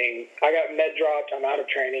 meaning I got med dropped, I'm out of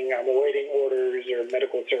training, I'm awaiting orders or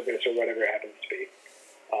medical service or whatever it happens to be.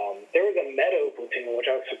 There was a meadow platoon, which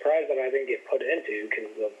I was surprised that I didn't get put into because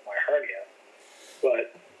of my hernia.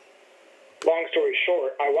 But long story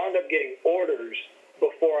short, I wound up getting orders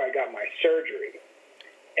before I got my surgery.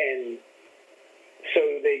 And so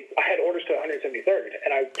I had orders to 173rd,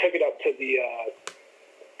 and I took it up to the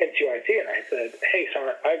NCIC, and I said, hey,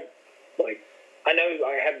 Sergeant, I know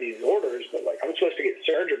I have these orders, but, like, I'm supposed to get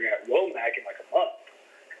surgery at Womack in, like, a month.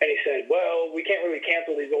 And he said, well, we can't really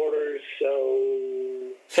cancel these orders, so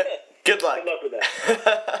good luck. Good luck with that.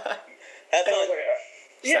 Have fun.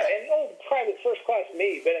 Yeah, and old private first class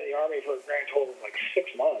me, been in the Army for a grand total of, like, 6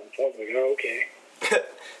 months. I was like, oh, okay.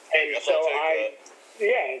 And so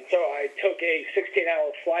I took a 16-hour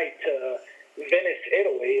flight to Venice,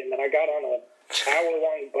 Italy, and then I got on a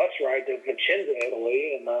hour-long bus ride to Vicenza,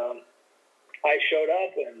 Italy, and I showed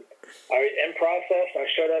up, and in process, I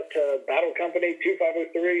showed up to Battle Company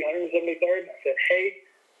 2503, 173rd, and I said, hey,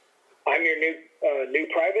 I'm your new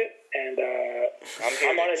private, and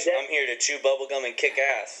I'm here to chew bubblegum and kick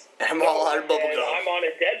ass. I'm all out of bubblegum. I'm on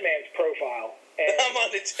a dead man's profile. And I'm on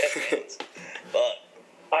a dead man's.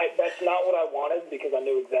 But that's not what I wanted because I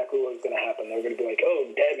knew exactly what was going to happen. They were going to be like, oh,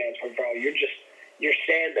 dead man's profile, you're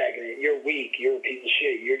sandbagging it. You're weak. You're a piece of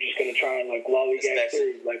shit. You're just going to try and, like, lollygag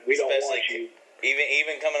through. Like, we don't want you.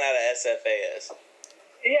 Even coming out of SFAS.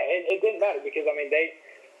 Yeah, it didn't matter because, I mean,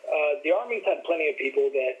 the Army's had plenty of people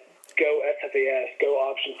that go SFAS, go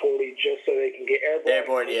Option 40 just so they can get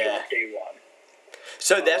airborne day one.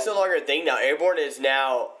 So that's no longer a thing now. Airborne is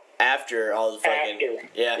now after all the fucking... After.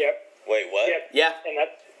 Yeah. Yep. Wait, what? Yep. Yeah. And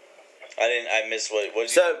that's... I missed what did you...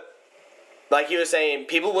 So, like you were saying,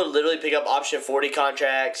 people would literally pick up Option 40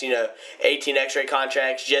 contracts, 18 X-ray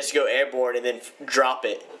contracts just to go airborne and then drop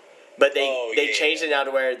it. But they changed it now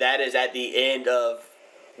to where that is at the end of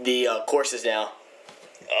the courses now.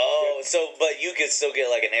 Oh, but you could still get,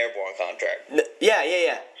 like, an airborne contract. Yeah.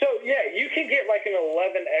 So, yeah, you can get, like, an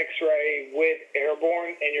 11 X-ray with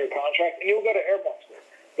airborne in your contract, and you'll go to airborne school.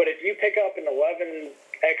 But if you pick up an 11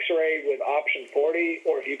 X-ray with Option 40,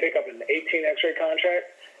 or if you pick up an 18 X-ray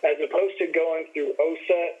contract, as opposed to going through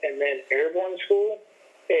OSUT and then airborne school,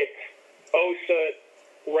 it's OSUT,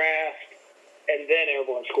 RASP, and then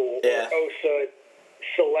airborne school. Yeah. Or OSUT,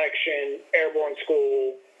 selection, airborne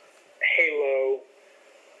school, Halo.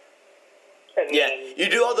 And then you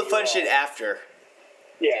do all the fun shit after.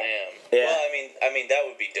 Yeah. Damn. Yeah. Well, I mean, that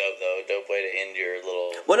would be dope, though. A dope way to end your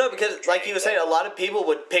little... Well, no, because, like you were saying, a lot of people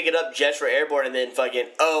would pick it up just for airborne and then fucking,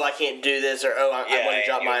 oh, I can't do this, or, oh, I want to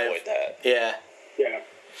drop my... avoid that. Yeah. Yeah.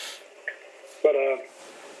 But,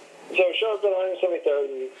 so I showed up to the 173rd,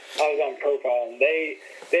 and I was on profile, and they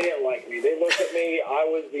didn't like me. They looked at me. I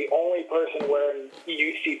was the only person wearing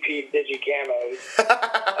UCP digicamos.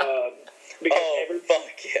 Because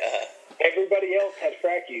fuck yeah. Everybody else had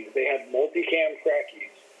frac U's. They had multicam frac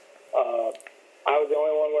U's. I was the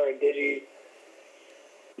only one wearing digi.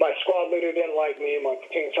 My squad leader didn't like me. My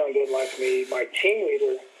platoon sergeant didn't like me. My team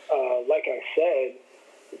leader, like I said,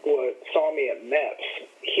 saw me at MEPS.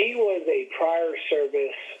 He was a prior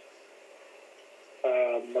service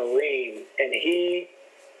Marine, and he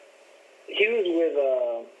was with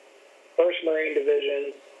 1st Marine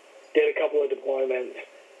Division, did a couple of deployments,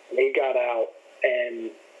 and he got out,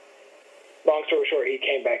 and long story short, he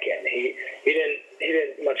came back in. He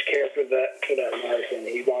didn't much care for that nurse, and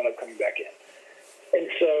he wound up coming back in.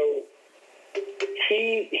 And so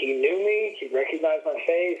he knew me. He recognized my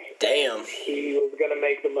face. Damn. He was going to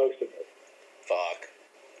make the most of it. Fuck.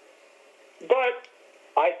 But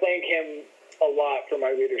I thank him a lot for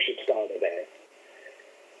my leadership style today.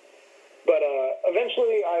 But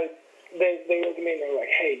eventually, they looked at me and they were like,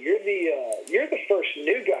 "Hey, you're the first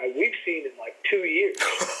new guy we've seen in like 2 years."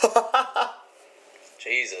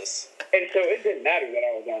 Jesus. And so it didn't matter that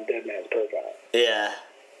I was on Dead Man's profile. Yeah.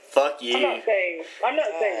 Fuck you. I'm not saying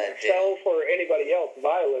myself or anybody else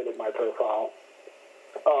violated my profile.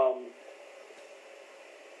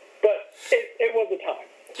 But it was a time.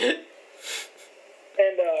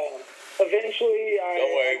 And eventually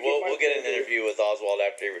Don't worry, we'll get an interview with Oswald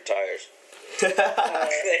after he retires.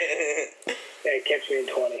 Yeah, catch me in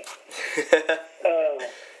 20.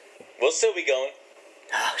 We'll still be going.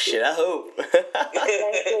 Oh, shit, I hope.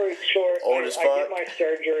 Long story short, Old as I fuck. get my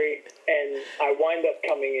surgery, and I wind up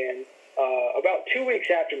coming in. About 2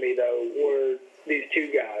 weeks after me, though, were these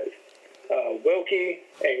two guys, Wilkie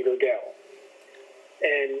and Gergel.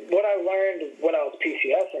 And what I learned when I was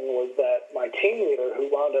PCSing was that my team leader, who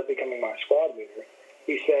wound up becoming my squad leader,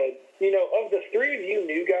 he said, of the three of you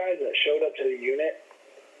new guys that showed up to the unit,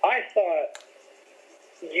 I thought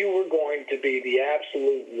you were going to be the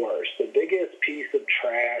absolute worst, the biggest piece of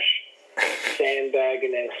trash,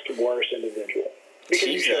 sandbaggingest, worst individual. Because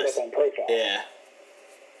you showed up on profile. Yeah.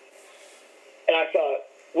 And I thought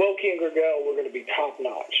Wilkie and Gergel were going to be top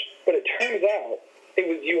notch. But it turns out it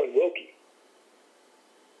was you and Wilkie.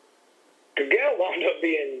 Gergel wound up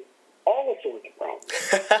being all sorts of problems.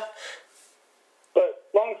 But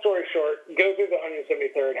long story short, go through the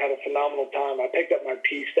 173rd, had a phenomenal time. I picked up my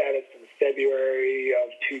P status in February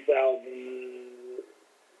of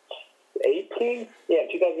 2018. Yeah,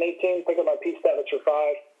 2018. Picked up my P status for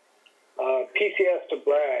 5. PCS to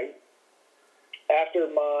brag. After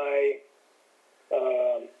my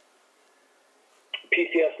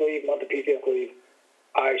PCS leave, month of PCS leave,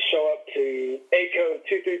 I show up to A Code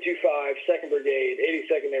 2325, 2nd Brigade,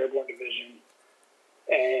 82nd Airborne Division,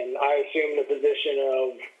 and I assume the position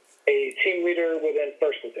of a team leader within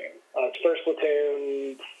 1st Platoon. It's 1st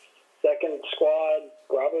Platoon, 2nd Squad,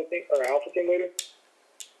 Bravo team, or Alpha team leader.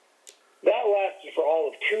 That lasted for all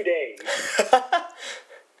of 2 days.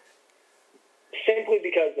 Simply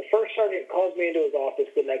because the first sergeant calls me into his office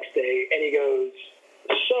the next day, and he goes,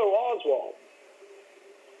 "So, Oswald,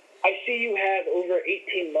 I see you have over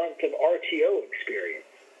 18 months of RTO experience."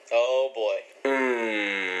 Oh, boy.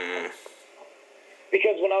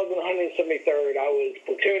 Because when I was in the 173rd, I was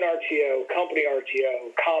platoon RTO, company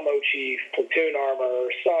RTO, commo chief, platoon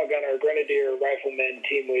armor, saw gunner, grenadier, rifleman,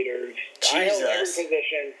 team leaders. Jesus. I held every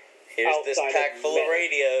position. Here's this pack full of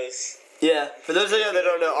radios. Yeah, for those of you that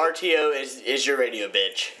don't know, RTO is your radio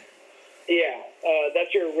bitch. Yeah,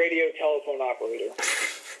 that's your radio telephone operator.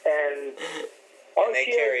 And they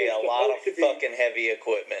carry a lot of fucking heavy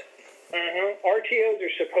equipment. RTOs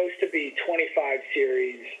are supposed to be 25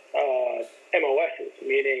 series MOSs,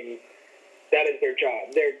 meaning that is their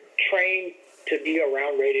job. They're trained to be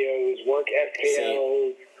around radios, work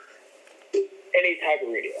SKLs, any type of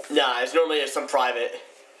radio. Nah, it's normally some private.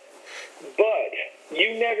 But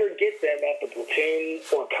you never get them at the platoon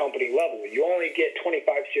or company level. You only get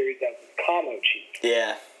 25 series as a commo chief.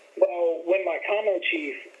 Yeah. Well, when my commo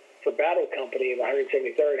chief for battle company in the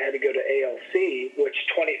 173rd had to go to ALC, which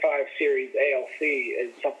 25 series ALC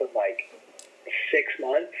is something like 6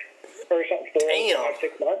 months or something, 4, 5,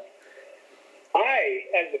 6 months. I,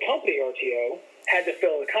 as the company RTO, had to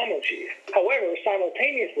fill the commo chief. However,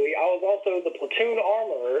 simultaneously, I was also the platoon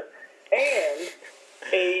armorer and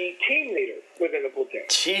a team leader within the platoon.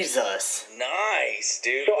 Jesus. Nice,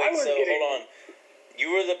 dude. So Wait, hold on.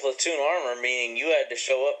 You were the platoon armor, meaning you had to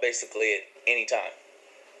show up basically at any time.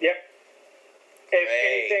 Yep. If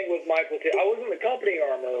anything was my platoon, I was in the company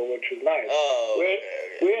armor, which was nice. Oh, we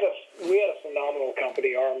had a phenomenal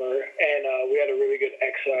company armor, and we had a really good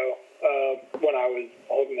XO when I was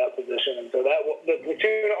holding that position, and so the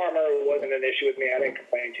platoon armor wasn't an issue with me. I didn't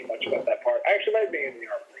complain too much about that part. I actually liked being in the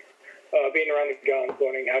armory, being around the guns,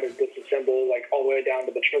 learning how to disassemble, like all the way down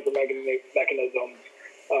to the trigger mechanisms,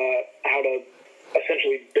 how to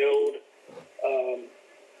essentially build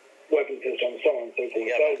weapon systems, so on and so forth.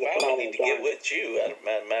 Yeah, that was a I phenomenal need to get with you, as a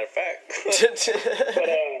matter of fact. But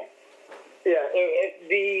yeah,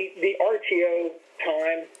 the RTO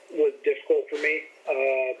time was difficult for me.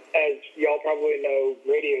 As y'all probably know,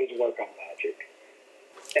 radios work on magic.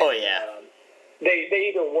 And, oh yeah. They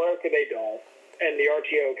either work or they don't, and the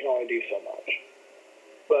RTO can only do so much.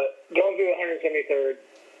 But going through the 173rd,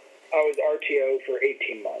 I was RTO for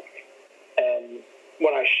 18 months. And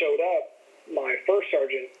when I showed up, my first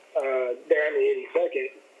sergeant there in the 82nd,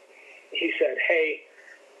 he said, "Hey,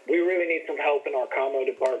 we really need some help in our commo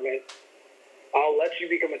department. I'll let you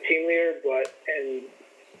become a team leader, and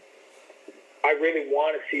I really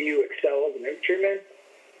want to see you excel as an infantryman.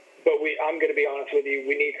 But I'm going to be honest with you,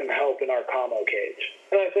 we need some help in our commo cage."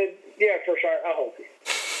 And I said, "Yeah, for sure, I'll help you.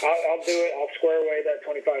 I'll do it. I'll square away that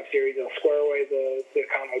 25 series. I'll square away the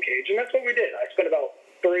commo cage." And that's what we did. I spent about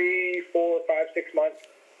 3, 4, 5, 6 months.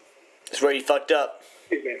 That's where you fucked up.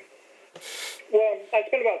 Excuse me. Well, I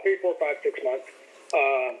spent about 3, 4, 5, 6 months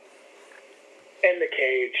in the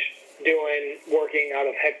cage, working out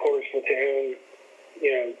of headquarters platoon,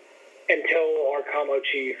 until our commo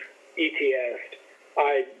chief ETS'd.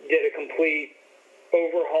 I did a complete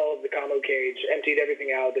overhaul of the commo cage, emptied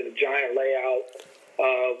everything out, did a giant layout,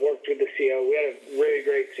 worked with the CO. We had a really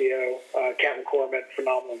great CO, Captain Corman,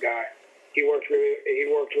 phenomenal guy. He worked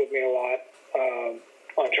with me a lot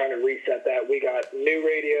on trying to reset that. We got new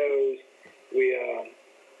radios.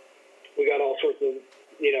 We got all sorts of,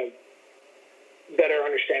 better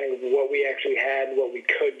understanding of what we actually had and what we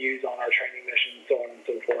could use on our training missions, so on and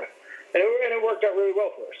so forth. And it worked out really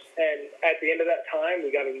well for us. And at the end of that time,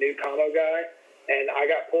 we got a new commo guy, and I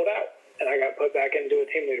got pulled out, and I got put back into a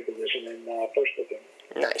team leader position in first platoon.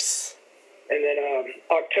 Nice. And then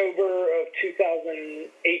October of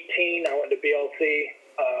 2018, I went to BLC,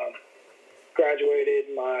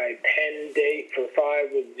 graduated. My pen date for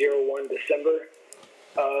 5 was 01 December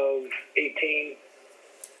of 18.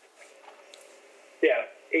 Yeah,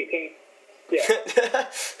 18. Yeah.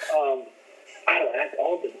 I don't know,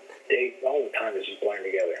 all the dates, all the time is just blurring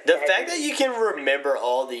together. The fact that you can remember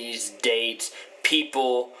all these dates,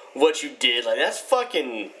 people, what you did, like, that's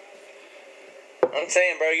fucking... I'm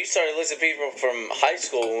saying, bro, you started listening to people from high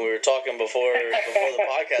school when we were talking before the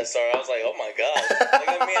podcast started. I was like, oh my gosh.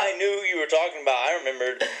 I knew who you were talking about. I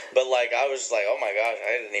remembered, but, I was just like, oh my gosh,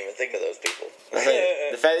 I didn't even think of those people.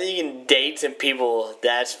 The fact that you can date some people,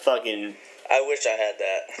 that's fucking... I wish I had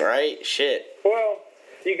that. Right? Shit. Well,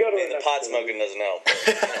 you go to... the pot smoking doesn't help.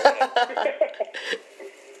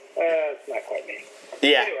 It's not quite me.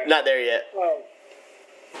 Yeah, anyway, not there yet.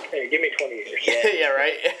 Hey, give me 20 years. Yeah,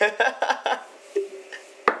 right?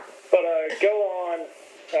 But go on,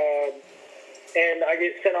 and I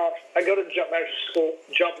get sent off. I go to jump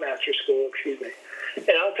master school, excuse me.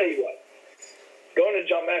 And I'll tell you what, going to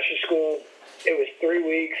jump master school, it was 3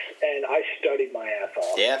 weeks, and I studied my ass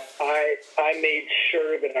off. Yeah. I made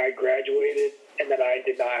sure that I graduated and that I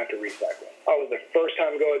did not have to recycle. I was the first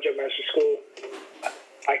time going to jump master school.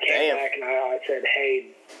 I came back and I said,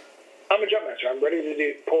 "Hey, I'm a jump master. I'm ready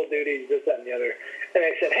to pull duties, this, that, and the other." And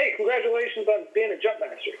they said, "Hey, congratulations on being a jump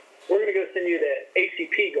master. We're going to go send you to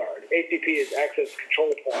ACP guard." ACP is Access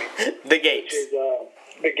Control Point. The gates. Which is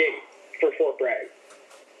the gate for Fort Bragg.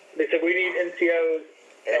 They said, "We need NCOs."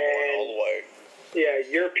 And all the way. Yeah,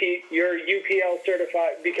 you're UPL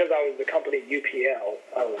certified, because I was the company UPL.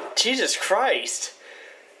 Jesus Christ.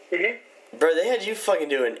 Mm-hmm. Bro, they had you fucking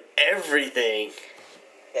doing everything.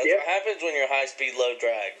 That's what happens when you're high speed, low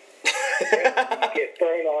drag. You get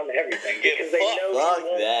thrown on everything because they know you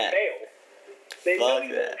won't fail. They know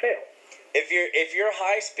you won't fail. If you're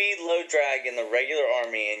high speed, low drag in the regular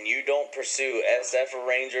army and you don't pursue SF or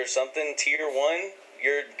Ranger or something, tier 1,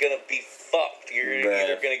 you're gonna be fucked. You're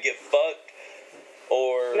either gonna get fucked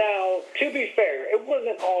or... Now, to be fair, it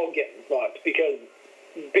wasn't all getting fucked, because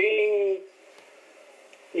being,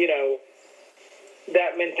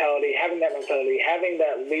 that mentality, having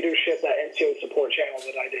that leadership, that NCO support channel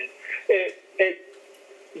that I did, it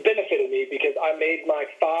benefited me, because I made my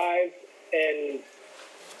 5 in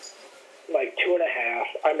 2.5.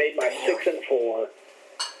 I made my 6 and 4,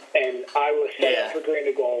 and I was set up for green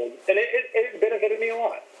to gold, and it benefited me a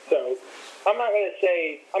lot. So I'm not gonna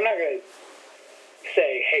say,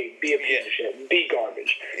 "Hey, be a piece of shit, be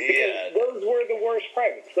garbage," because those were the worst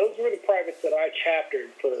privates. Those were the privates that I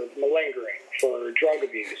chaptered for malingering, for drug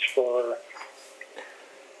abuse, for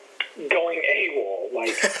going AWOL.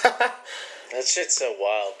 That shit's so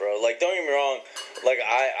wild, bro. Don't get me wrong.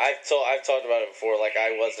 I've talked about it before.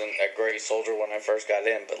 I wasn't a great soldier when I first got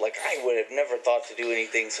in, but I would have never thought to do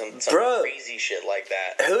anything some crazy shit like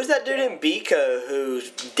that. Who's that dude in Bico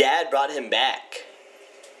whose dad brought him back?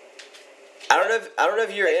 I don't know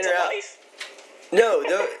if you're in or out. Life? No,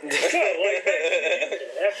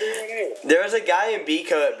 there was a guy in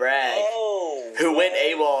Bico at Bragg who went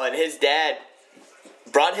AWOL, and his dad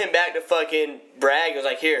brought him back to fucking Bragg and was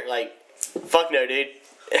like, "Here, fuck no, dude."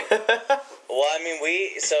 Well,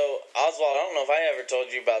 Oswald, I don't know if I ever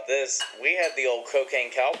told you about this. We had the old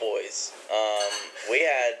Cocaine Cowboys. We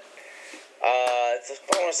had I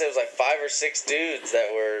want to say it was like 5 or 6 dudes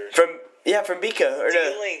that were from Bico or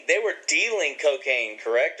dealing. They were dealing cocaine,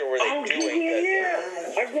 correct, or were they doing?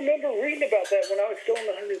 Yeah. I remember reading about that when I was still in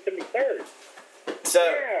the 173rd. So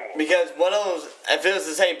because one of them was, if it was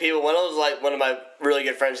the same people, one of them was like one of my really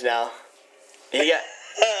good friends now.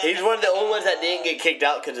 He's one of the only ones that didn't get kicked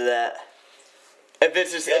out because of that. If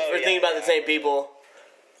we're thinking about the same people.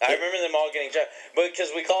 I remember them all getting jumped, but because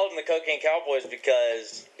we called them the Cocaine Cowboys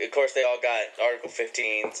because, of course, they all got Article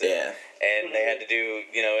 15s, and they had to do,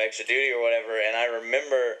 extra duty or whatever. And I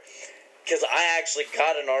remember, because I actually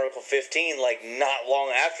got an Article 15 like not long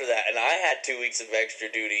after that, and I had 2 weeks of extra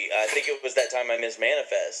duty. I think it was that time I missed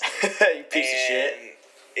Manifest. You piece of shit.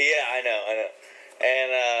 Yeah, I know.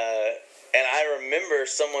 And I remember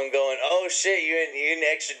someone going, "Oh shit, you in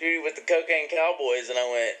extra duty with the Cocaine Cowboys?" And I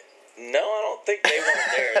went, "No, I don't think they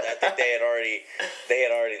weren't there. I think they had already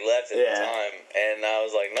left at the time." And I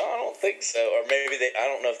was like, "No, I don't think so." Or maybe I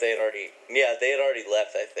don't know if they had already. Yeah, they had already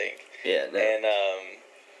left, I think. Yeah. No.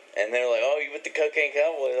 And they were like, "Oh, you with the Cocaine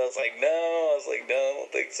Cowboys?" I was like, "No, I don't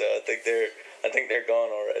think so. I think they're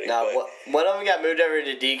gone already." No, one of them got moved over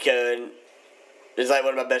to Deco and is like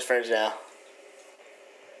one of my best friends now.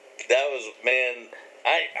 That was, man.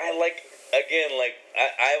 I like. Again, like,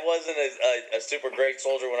 I wasn't a super great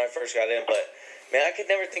soldier when I first got in, but, man, I could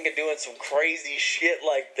never think of doing some crazy shit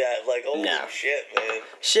like that. Like, holy shit, man.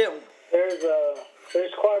 Shit.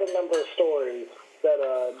 There's quite a number of stories that,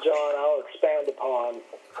 John, I'll expand upon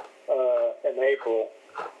in April.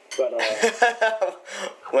 But,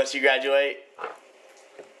 once you graduate?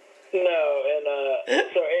 No, and,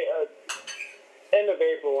 so, end of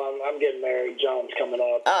April, I'm getting married. John's coming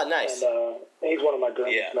up. Oh, nice. And he's one of my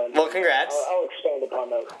groomsmen. Well, congrats. I'll expand upon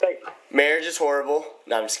that. Thank you. Marriage is horrible.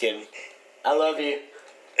 No, I'm just kidding. I love you.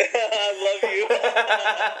 I love you.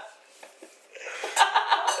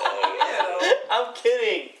 I'm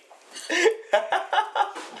kidding.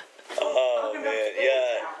 Oh, man.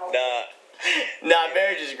 Yeah. Nah,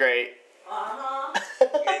 marriage is great.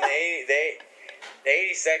 And the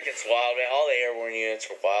 82nd's wild, man. All the airborne units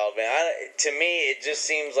are wild, man. To me, it just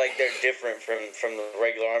seems like they're different from the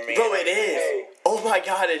regular army. Bro, it is. Oh my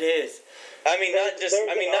God, it is. I mean, not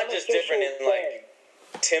just different in like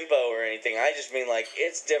tempo or anything. I just mean like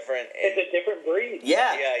it's different. It's a different breed.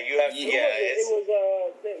 Yeah. Yeah, you have to.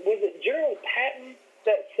 Was it General Patton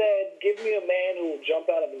that said, "Give me a man who will jump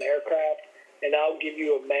out of an aircraft, and I'll give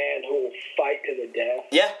you a man who will fight to the death."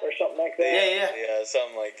 Yeah. Or something like that. Yeah. Yeah,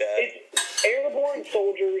 something like that. It's airborne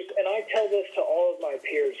soldiers, and I tell this to all of my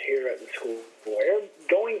peers here at the school.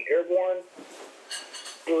 Going airborne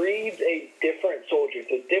breeds a different soldier.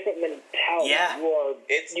 It's a different mentality. Yeah.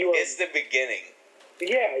 It's the beginning.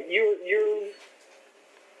 Yeah, you're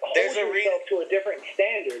There's hold yourself to a different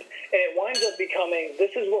standard, and it winds up becoming.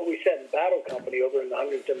 This is what we said in Battle Company over in the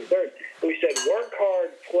 173rd. We said work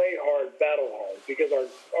hard, play hard, battle hard, because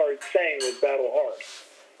our saying was battle hard,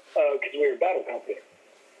 because we were Battle Company,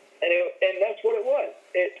 and that's what it was.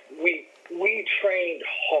 We trained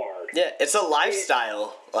hard. Yeah, it's a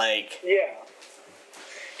lifestyle. Yeah.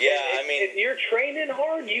 Yeah, I mean, if you're training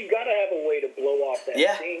hard, you've got to have a way to blow off that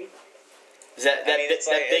steam. Is that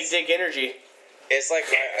big dick energy? It's like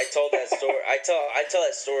I told that story. I tell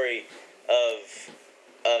that story of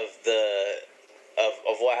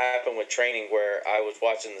what happened with training, where I was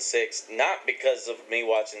watching the 6, not because of me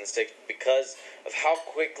watching the 6, because of how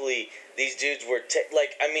quickly these dudes were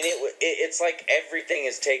it's like everything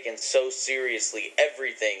is taken so seriously.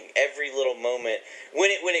 Everything, every little moment. When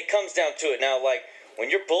it comes down to it, now, like, when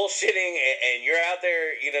you're bullshitting and you're out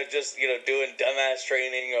there, just doing dumbass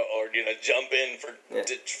training or jumping for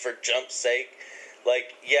jump's sake,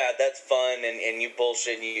 like, yeah, that's fun and you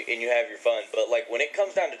bullshit and you have your fun. But like when it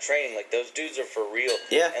comes down to training, like those dudes are for real.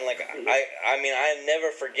 Yeah. And like I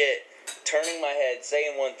never forget turning my head,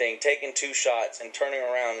 saying one thing, taking 2 shots, and turning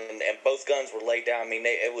around and both guns were laid down. They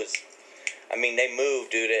move,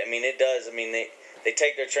 dude. It does. They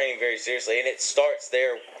take their training very seriously, and it starts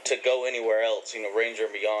there to go anywhere else, Ranger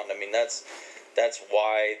and beyond. That's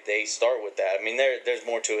why they start with that. There's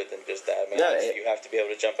more to it than just that. You have to be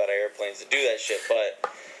able to jump out of airplanes to do that shit, but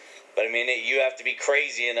you have to be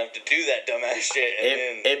crazy enough to do that dumbass shit.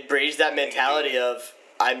 It breeds that mentality of,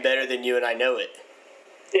 I'm better than you and I know it.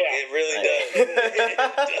 Yeah. It really does.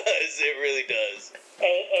 It really does.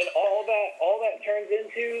 And all that turns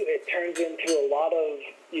into a lot of,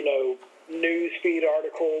 news feed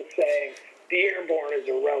articles saying the airborne is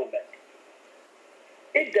irrelevant.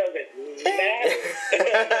 It doesn't matter.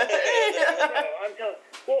 I'm telling.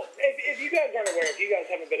 Well, if you guys aren't aware, if you guys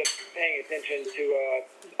haven't been paying attention to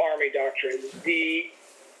Army doctrine, the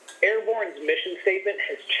airborne Airborne's mission statement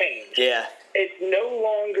has changed. Yeah. It's no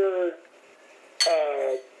longer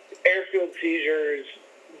airfield seizures,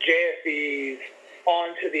 JFEs,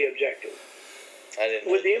 onto the objective. I didn't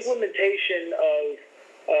know With the this. implementation of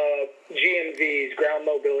GMVs, ground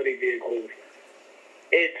mobility vehicles,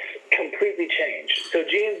 it's completely changed. So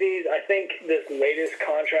GMVs, I think this latest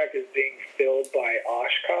contract is being filled by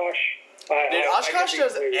Oshkosh. Dude, Oshkosh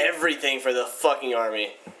does clear. everything for the fucking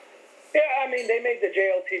Army. Yeah, I mean, they make the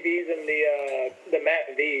JLTVs and the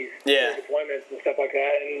MATVs Yeah. for deployments and stuff like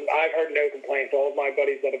that, and I've heard no complaints. All of my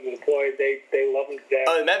buddies that have been deployed, they love them to death.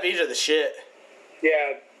 Oh, the MAVs are the shit.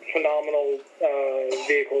 Yeah, phenomenal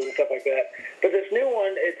vehicles and stuff like that. But this new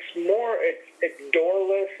one, it's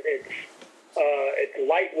doorless, it's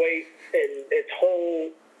lightweight, and its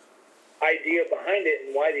whole idea behind it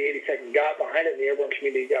and why the 82nd got behind it and the airborne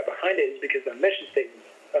community got behind it is because their mission statement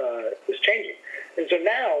was changing. And so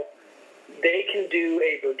now they can do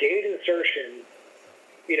a brigade insertion,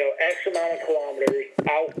 X amount of kilometers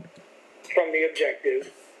out from the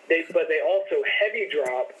objective. But they also heavy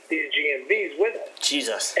drop these GMVs with them.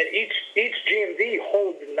 Jesus. And each GMV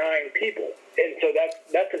holds 9 people. And so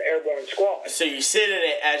that's an airborne squad. So you sit in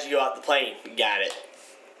it as you go out the plane. Got it.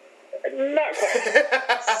 Not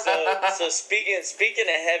quite. So speaking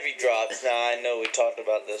of heavy drops, now I know we talked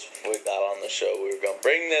about this before we got on the show. We were going to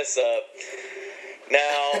bring this up.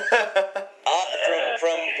 Now,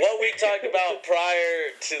 from what we talked about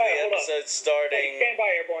prior to the episode starting. Stand by,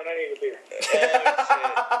 airborne. I need a beer. Oh,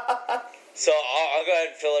 shit. So I'll go ahead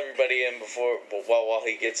and fill everybody in while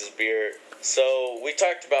he gets his beer. So we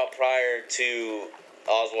talked about prior to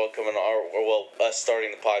Oswald coming on, us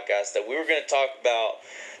starting the podcast, that we were going to talk about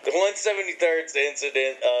the 173rd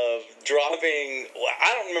incident of dropping.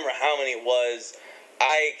 I don't remember how many it was.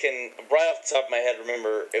 I can, right off the top of my head,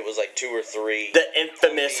 remember it was like 2 or 3. The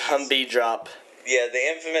infamous Humvee drop. Yeah, the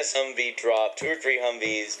infamous Humvee drop. 2 or 3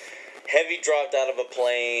 Humvees. Heavy dropped out of a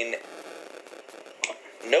plane.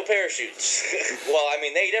 No parachutes. Well, I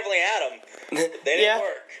mean, they definitely had them. They didn't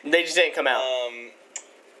work. They just didn't come out.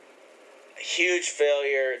 Huge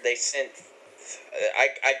failure. They sent... I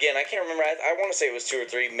can't remember. I want to say it was 2 or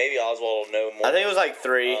 3. Maybe Oswald will know more. I think it was like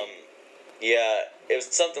 3. Yeah, it was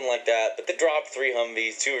something like that. But they dropped 3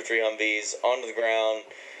 Humvees, 2 or 3 Humvees onto the ground,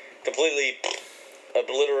 completely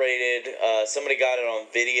obliterated. Somebody got it on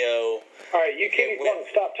video. All right, you kiddies want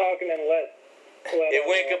to stop talking and let it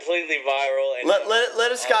went completely viral. And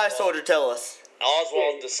let a Sky Soldier tell us.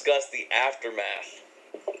 Oswald discussed the aftermath.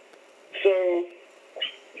 So,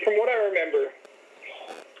 from what I remember,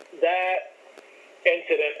 that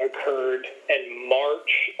incident occurred in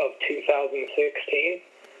March of 2016.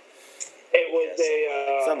 It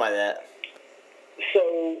was something like that.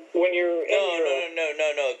 So when you're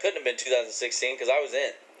No, it couldn't have been 2016 because I was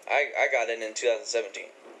in. I got in 2017.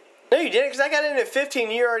 No, you didn't, because I got in at 15.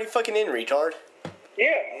 You're already fucking in, retard.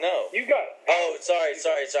 Yeah. No. You got. Oh, sorry.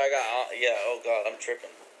 I got. Yeah. Oh God, I'm tripping.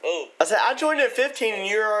 Oh. I said I joined at 15 and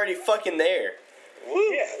you're already fucking there. Woo.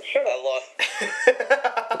 Yeah. Shut up. I lost.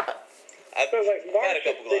 I've So like had March a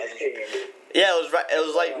couple of glasses. 16. Yeah, it was right. It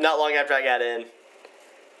was like not long after I got in.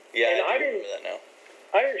 Yeah, And I I do didn't- remember that now.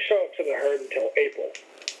 I didn't show up to the herd until April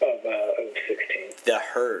of 16. The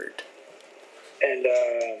herd. And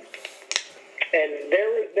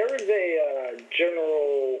there was a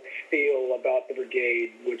general feel about the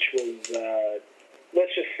brigade, which was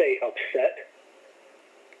let's just say upset.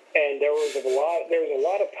 And there was a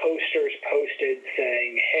lot of posters posted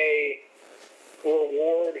saying, "Hey,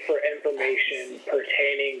 reward for information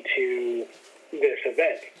pertaining to this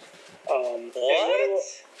event." What?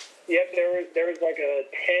 Yep, there was like a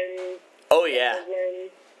 10. Oh yeah.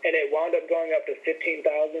 And it wound up going up to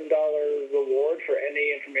 $15,000 reward for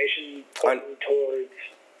any information pointing towards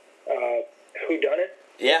who done it.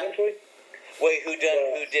 Yeah. Essentially. Wait, who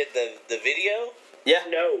did the video? Yeah.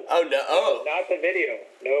 No. Oh no. Oh. Not the video.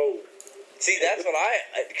 No. See, that's what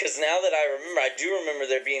because now that I do remember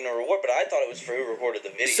there being a reward, but I thought it was for who recorded the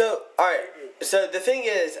video. So, alright. So, the thing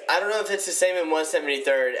is, I don't know if it's the same in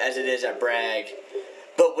 173rd as it is at Bragg,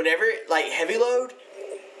 but whenever, like, heavy load,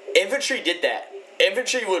 infantry did that.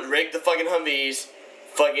 Infantry would rig the fucking Humvees,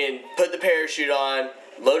 fucking put the parachute on,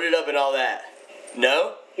 load it up and all that.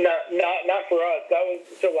 No? Not for us. That was,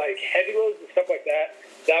 so like, heavy loads and stuff like that,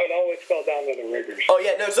 that would always fall down to the riggers. Oh,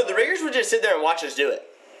 yeah, no, so the riggers would just sit there and watch us do it.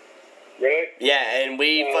 Really? Yeah, and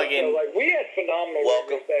we fucking... So, like, we had phenomenal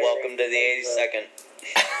welcome riggers there. to the 82nd.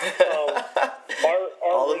 Our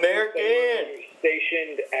All-American!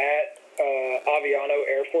 Stationed at Aviano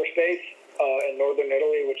Air Force Base in northern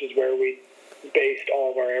Italy, which is where we based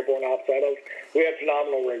all of our airborne ops out of. We had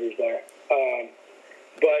phenomenal riggers there.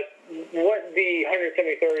 But what the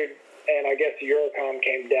 173rd and I guess Eurocom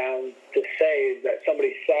came down to say is that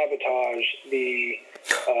somebody sabotaged the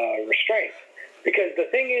restraints. Because the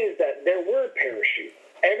thing is that there were parachutes.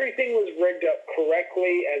 Everything was rigged up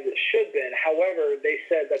correctly as it should have been. However, they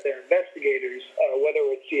said that their investigators, whether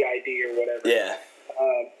it's CID or whatever,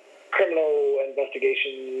 Criminal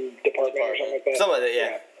Investigation Department or something like that. Something like that,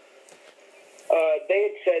 yeah. They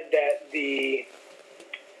had said that the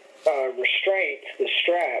restraints, the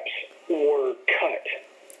straps, were cut.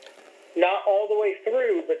 Not all the way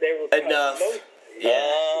through, but they were cut enough.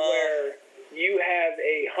 Where you have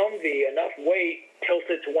a Humvee, enough weight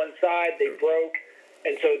tilted to one side, they broke,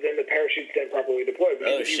 and so then the parachutes didn't properly deploy.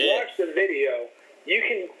 Because if you watch the video, you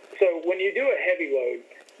can. So when you do a heavy load,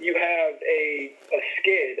 you have a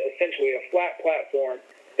skid, essentially a flat platform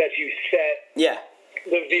that you set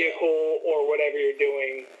the vehicle or whatever you're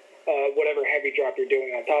doing, whatever heavy drop you're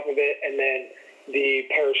doing on top of it, and then the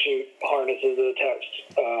parachute harnesses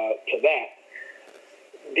attached to that.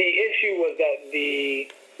 The issue was that the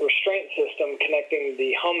restraint system connecting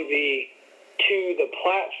the Humvee to the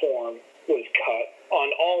platform was cut on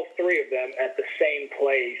all three of them at the same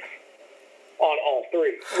place on all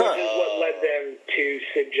three, which is what led them to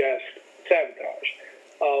suggest sabotage,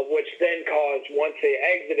 which then caused, once they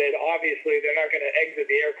exited, obviously they're not going to exit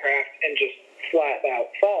the aircraft and just flat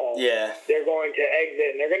out fall. Yeah. They're going to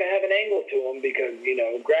exit, and they're going to have an angle to them because,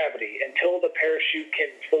 gravity. Until the parachute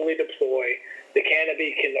can fully deploy, the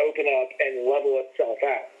canopy can open up and level itself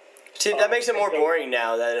out. See, that makes it more boring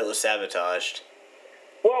now that it was sabotaged.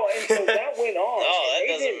 Well, and so that went on. No, that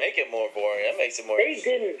doesn't make it more boring. That makes it more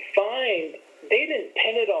interesting. They didn't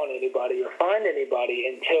pin it on anybody or find anybody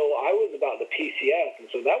until I was about the PCS, and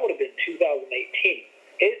so that would have been 2018.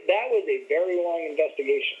 That was a very long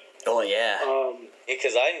investigation. Oh, yeah.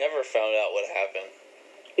 Because I never found out what happened.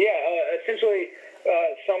 Yeah, essentially,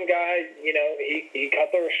 some guy, he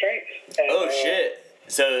cut the restraints. And, shit.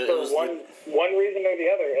 So for one reason or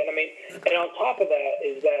the other. And on top of that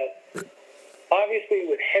is that, obviously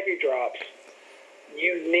with heavy drops,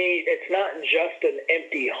 it's not just an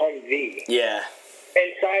empty Humvee. Yeah.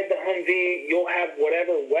 Inside the Humvee, you'll have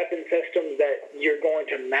whatever weapon systems that you're going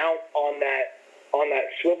to mount on that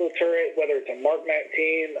swivel turret, whether it's a Mark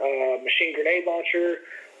 19, machine grenade launcher,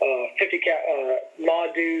 50 cal,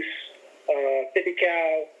 Mod Deuce, 50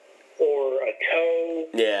 cal, or a tow.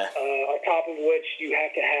 Yeah. On top of which you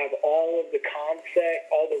have to have all of the ComSec,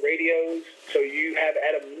 all the radios. So you have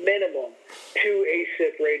at a minimum 2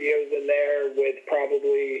 ASIP radios in there with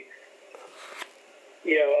probably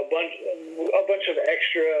a bunch of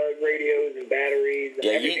extra radios and batteries.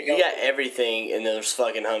 And you got everything in those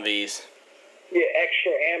fucking Humvees. Yeah,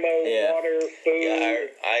 extra ammo, water, food. Yeah,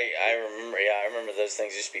 I remember those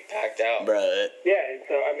things used to be packed out. Bro. Yeah, and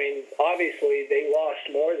so, obviously they lost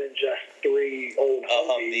more than just 3 old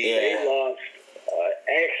Humvees. Yeah. They lost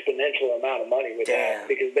an exponential amount of money with that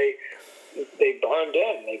because they burned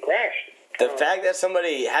in, they crashed. The fact that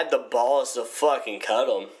somebody had the balls to fucking cut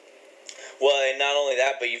them. Well, and not only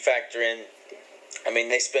that, but you factor in,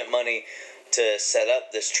 they spent money to set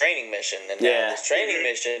up this training mission, and now this training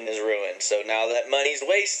mission is ruined. So now that money's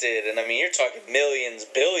wasted, and you're talking millions,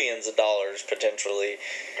 billions of dollars potentially.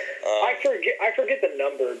 I forget the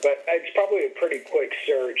number, but it's probably a pretty quick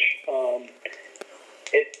search.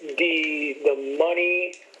 The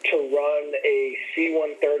money to run a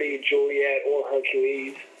C-130 Juliet or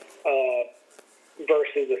Hercules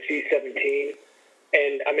versus a C-17.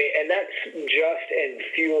 And that's just in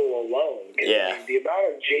fuel alone. Yeah. The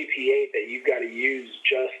amount of JP-8 that you've got to use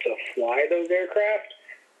just to fly those aircraft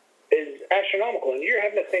is astronomical. And you're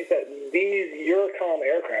having to think that these Eurocom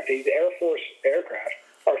aircraft, these Air Force aircraft,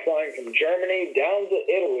 are flying from Germany down to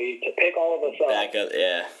Italy to pick all of us up. Back up,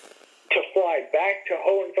 yeah. To fly back to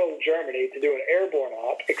Hohenfeld, Germany to do an airborne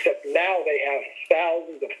op, except now they have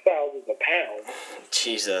thousands of pounds.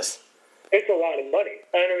 Jesus. It's a lot of money.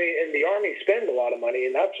 And the Army spends a lot of money,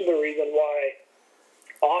 and that's the reason why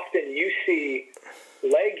often you see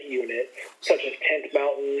leg units, such as 10th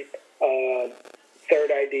Mountain,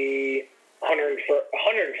 3rd ID,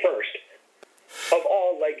 101st, of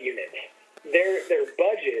all leg units. Their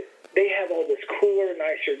budget, they have all this cooler,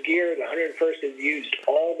 nicer gear. The 101st is used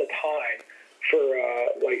all the time for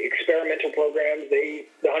experimental programs. The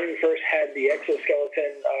 101st had the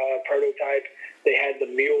exoskeleton prototype. They had the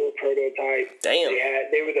mule prototype. Damn.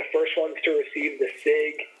 They were the first ones to receive the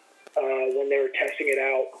SIG when they were testing it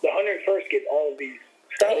out. The 101st gets all of these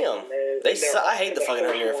stuff. Damn. I hate the fucking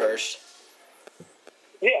 101st.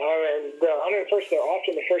 Yeah, and the 101st, they're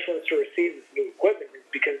often the first ones to receive this new equipment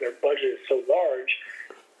because their budget is so large.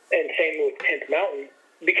 And same with 10th Mountain,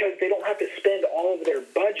 because they don't have to spend all of their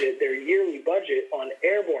budget, their yearly budget, on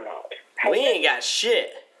airborne ops. We ain't got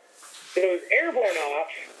shit. Those airborne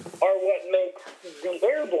ops are what make the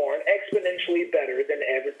airborne exponentially better than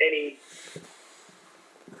any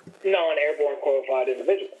non-airborne qualified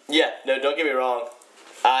individual. Yeah, no, don't get me wrong.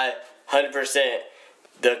 100%,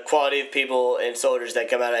 the quality of people and soldiers that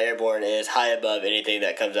come out of airborne is high above anything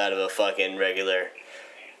that comes out of a fucking regular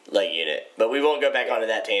leg unit. But we won't go back onto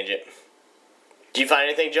that tangent. Did you find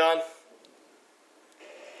anything, John?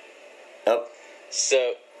 Oh.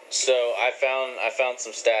 So I found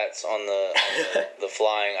some stats on the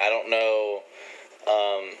flying. I don't know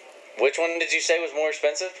which one did you say was more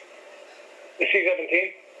expensive? The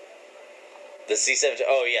C-17? The C-17.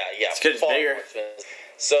 Oh yeah. It's because it's bigger.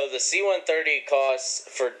 So the C-130 costs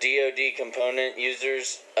for DoD component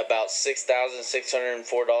users about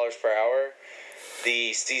 $6,604 per hour.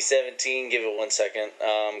 The C-17, give it 1 second,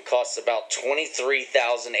 costs about $23,811 per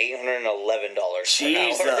hour.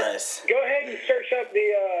 Jesus. Go ahead and search up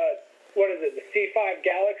the, the C-5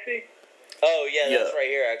 Galaxy. Oh, yeah, that's right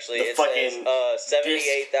here, actually. It says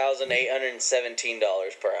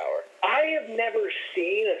 $78,817 per hour. I have never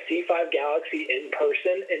seen a C-5 Galaxy in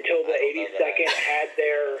person until the 82nd had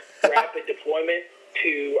their rapid deployment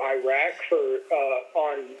to Iraq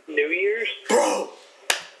on New Year's. Bro!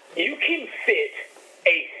 You can fit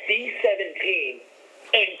a C-17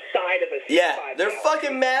 inside of a C-5 Yeah, they're Galaxy.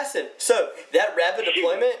 fucking massive. So, that rapid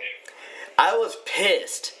deployment, I was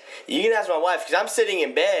pissed. You can ask my wife, because I'm sitting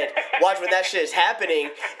in bed watching when that shit is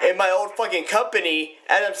happening in my old fucking company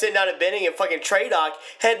as I'm sitting down at Benning and fucking Tradoc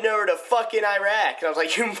heading over to fucking Iraq. And I was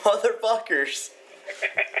like, you motherfuckers.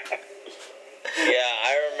 Yeah,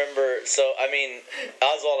 I remember. So, I mean,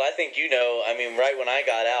 Oswald, I think you know. I mean, right when I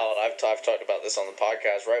got out, I've talked about this on the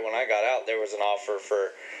podcast. Right when I got out, there was an offer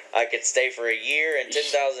for I could stay for a year and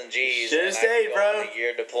 10,000 G's. Should have stayed, bro. A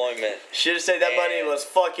year deployment. Should have stayed. That money was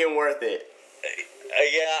fucking worth it.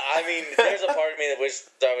 Yeah, I mean, there's a part of me that wished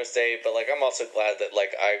I would stay, but like, I'm also glad that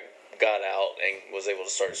like I got out and was able to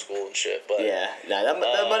start school and shit. But yeah, that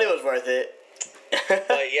money was worth it.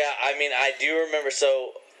 But yeah, I mean, I do remember.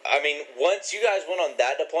 So. I mean, once you guys went on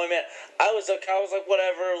that deployment, I was like,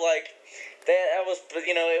 whatever, like, that was,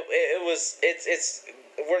 you know, it's,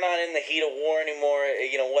 we're not in the heat of war anymore,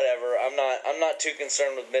 you know, whatever. I'm not too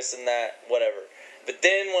concerned with missing that, whatever. But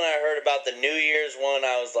then when I heard about the New Year's one,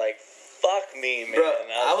 I was like, fuck me, man. Bro,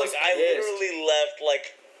 I literally left,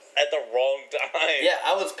 like, at the wrong time. Yeah,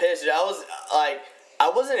 I was pissed. I was, like, I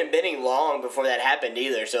wasn't in Benning long before that happened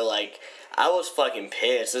either, so, like, I was fucking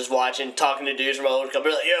pissed. Just watching, talking to dudes from my old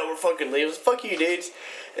company, like, yeah, we're fucking leaving. Fuck you, dudes.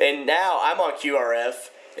 And now I'm on QRF,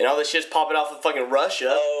 and all this shit's popping off of fucking Russia.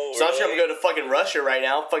 Oh, so really? I'm sure I'm going to go to fucking Russia right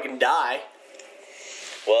now, fucking die.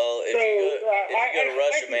 Well, if you go to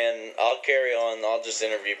Russia, man, I'll carry on. I'll just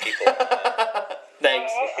interview people.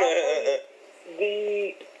 Thanks.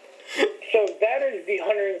 So that is the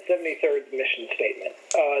 173rd mission statement.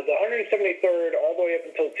 The 173rd, all the way up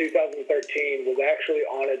until 2013, was actually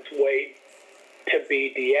on its way to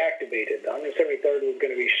be deactivated. The 173rd was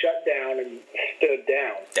going to be shut down and stood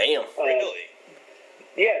down. Damn. Really?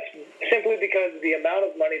 Yes, simply because the amount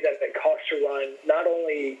of money that it costs to run not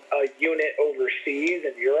only a unit overseas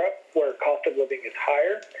in Europe, where cost of living is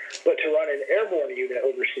higher, but to run an airborne unit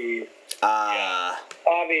overseas,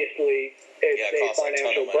 obviously it's a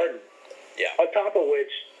financial burden. Yeah. On top of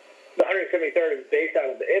which, the 173rd is based out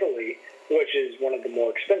of Italy, which is one of the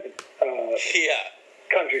more expensive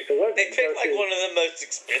countries to live in. They picked like one of the most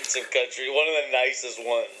expensive countries, one of the nicest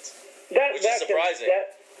ones, which is surprising.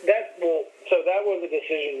 So that was a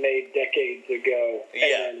decision made decades ago,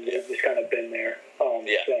 and it's just kind of been there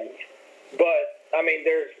since. But, I mean,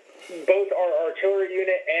 there's both our artillery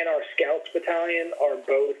unit and our scouts battalion are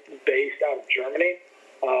both based out of Germany.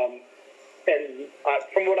 And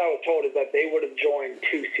from what I was told is that they would have joined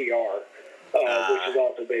 2CR, which is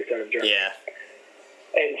also based out of Germany. Yeah.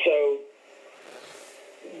 And so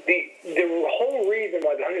the whole reason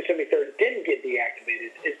why the 173rd didn't get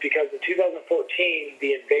deactivated is because in 2014,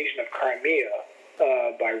 the invasion of Crimea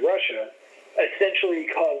by Russia essentially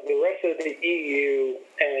caused the rest of the EU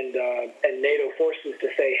and NATO forces to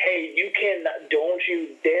say, hey, don't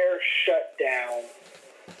you dare shut down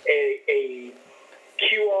a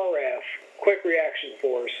QRF, Quick Reaction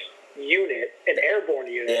Force unit, an airborne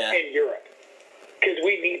unit in Europe, because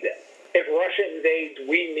we need them. If Russia invades,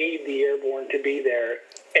 we need the airborne to be there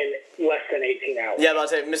in less than 18 hours. Yeah, but I'll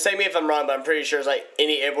say, mistake me if I'm wrong, but I'm pretty sure it's like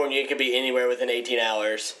any airborne unit could be anywhere within 18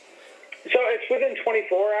 hours. So it's within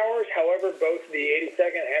 24 hours. However, both the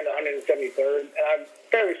 82nd and the 173rd, and I'm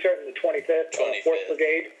fairly certain the 25th, 4th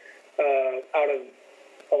Brigade out of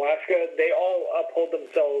Alaska, they all uphold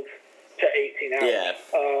themselves to 18 hours. Yeah.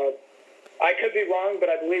 I could be wrong, but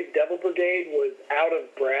I believe Devil Brigade was out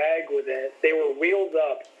of Bragg they were wheels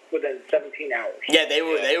up within 17 hours. Yeah, they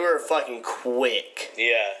were fucking quick.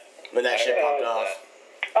 Yeah. When that shit popped off.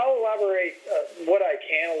 I'll elaborate what I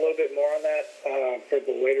can a little bit more on that for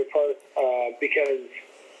the later part because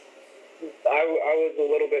I was a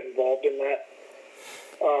little bit involved in that.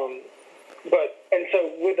 And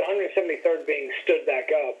so with the 173rd being stood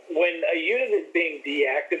back up, when a unit is being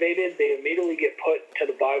deactivated, they immediately get put to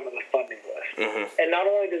the bottom of the funding list. Mm-hmm. And not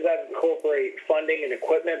only does that incorporate funding and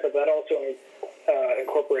equipment, but that also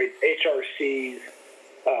incorporates HRC's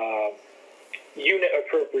unit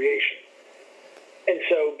appropriation. And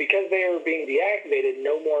so because they were being deactivated,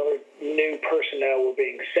 no more new personnel were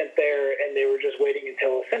being sent there, and they were just waiting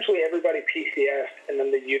until essentially everybody PCS'd, and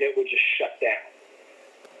then the unit would just shut down.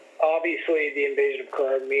 Obviously, the invasion of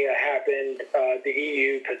Crimea happened. The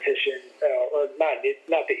EU petitioned, or not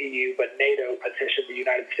the EU, but NATO petitioned the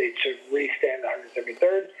United States to re-stand the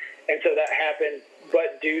 173rd, and so that happened.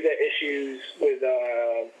 But due to issues with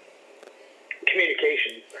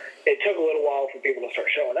communication, it took a little while for people to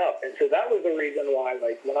start showing up, and so that was the reason why,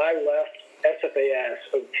 like, when I left SFAS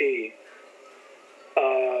OT,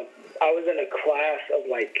 I was in a class of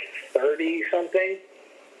like 30 something.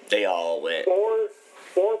 They all went.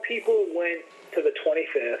 Four people went to the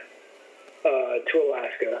 25th to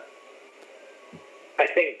Alaska. I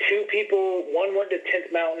think two people, one went to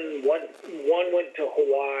 10th Mountain, one went to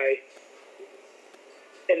Hawaii,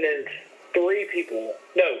 and then three people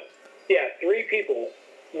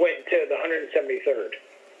went to the 173rd.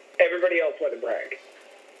 Everybody else went to Bragg.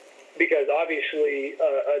 Because obviously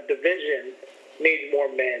a division needs more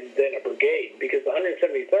men than a brigade, because the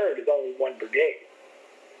 173rd is only one brigade.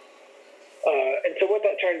 And so what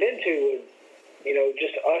that turned into was,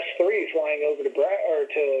 just us three flying over to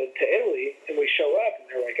Italy, and we show up, and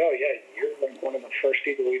they're like, "Oh yeah, you're like one of the first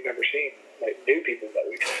people we've ever seen, like new people that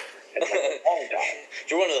we've seen in like a long time.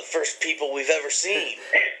 You're one of the first people we've ever seen."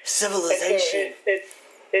 Civilization. So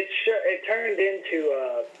it turned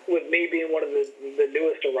into with me being one of the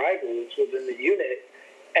newest arrivals within the unit.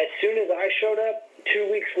 As soon as I showed up, 2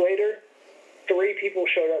 weeks later, 3 people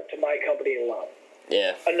showed up to my company alone.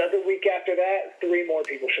 Yeah. Another week after that, 3 more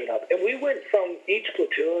people showed up. And we went from each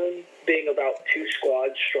platoon being about 2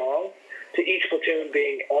 squads strong to each platoon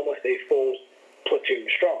being almost a full platoon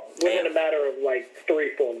strong within a matter of like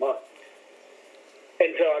 3-4 months.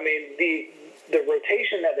 And so, I mean, the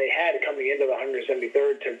rotation that they had coming into the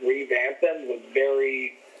 173rd to revamp them was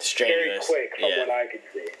very quick from what I could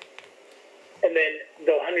see. And then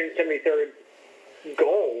the 173rd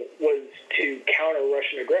goal was to counter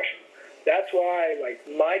Russian aggression. That's why, like,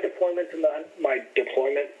 my deployments in the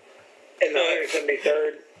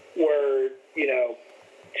 173rd were,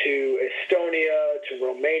 to Estonia, to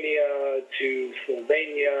Romania, to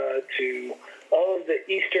Slovenia, to all of the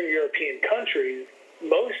Eastern European countries,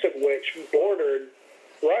 most of which bordered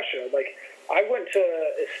Russia. Like, I went to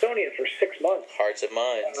Estonia for 6 months. Hearts and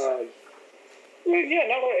minds.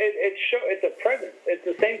 It's a presence. It's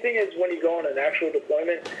the same thing as when you go on an actual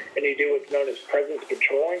deployment and you do what's known as presence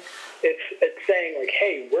patrolling. It's saying, like,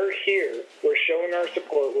 hey, we're here. We're showing our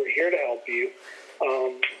support. We're here to help you.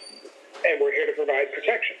 And we're here to provide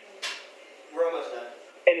protection. We're almost done.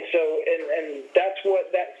 And so, and that's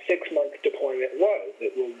what that 6-month deployment was.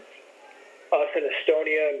 It was us in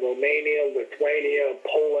Estonia, Romania, Lithuania,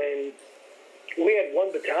 Poland. We had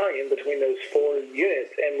 1 battalion between those 4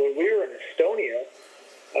 units, and when we were in Estonia,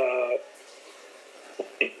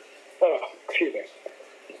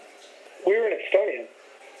 we were in Estonia,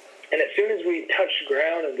 and as soon as we touched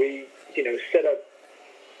ground and we, set up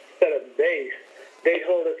base, they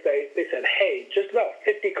told us, they said, hey, just about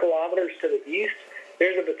 50 kilometers to the east,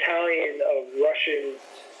 there's a battalion of Russian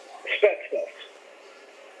Spetsnaz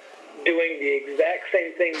doing the exact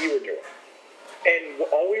same thing you were doing. And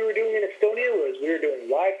all we were doing in Estonia was we were doing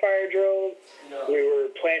live fire drills, we were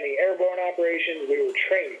planning airborne operations, we were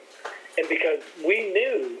training. And because we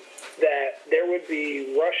knew that there would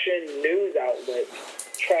be Russian news outlets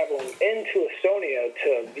traveling into Estonia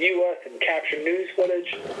to view us and capture news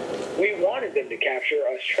footage, we wanted them to capture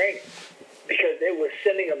us training. Because it was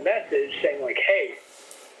sending a message saying, like, hey,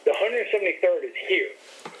 the 173rd is here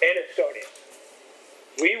in Estonia.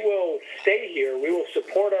 We will stay here, we will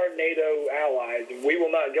support our NATO allies, and we will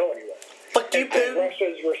not go anywhere. Fuck you, Putin.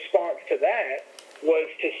 Russia's response to that was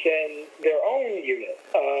to send their own unit,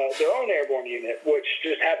 their own airborne unit, which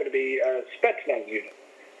just happened to be a Spetsnaz unit.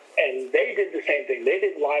 And they did the same thing. They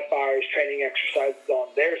did live fires, training exercises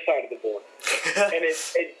on their side of the border. And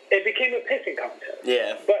it became a pissing contest.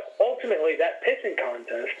 Yeah. But ultimately, that pissing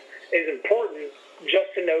contest is important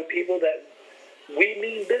just to know people that we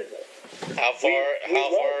mean business. How far? We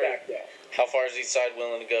won't back down. How far is each side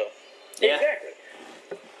willing to go? Yeah. Exactly.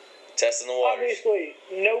 Testing the waters. Obviously,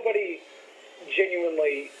 nobody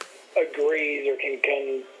genuinely agrees or can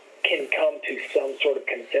come to some sort of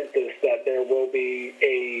consensus that there will be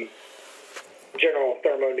a general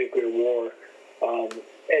thermonuclear war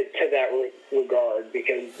to that regard,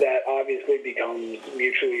 because that obviously becomes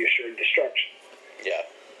mutually assured destruction. Yeah.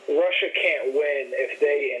 Russia can't win if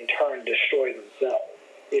they in turn destroy themselves.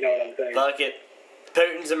 You know what I'm saying? Fuck it.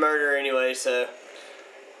 Putin's a murderer anyway, so.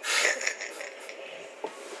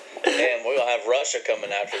 Damn, we're gonna have Russia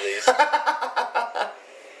coming after these.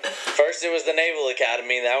 First it was the Naval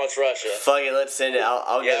Academy, now it's Russia. Fuck it, let's send it.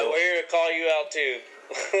 I'll Yeah, go. we're here to call you out too.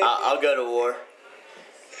 I'll go to war.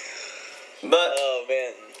 But Oh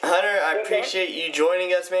man. Hunter, I appreciate you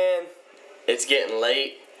joining us, man. It's getting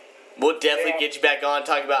late. We'll definitely get you back on,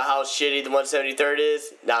 talk about how shitty the 173rd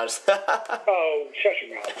is. No, I'm just Oh, shut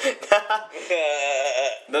your mouth.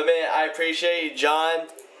 But man, I appreciate you, John.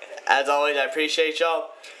 As always, I appreciate y'all.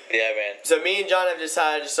 Yeah, man. So me and John have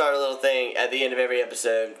decided to start a little thing at the end of every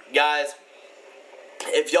episode. Guys,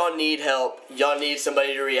 if y'all need help, y'all need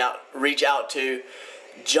somebody to reach out to,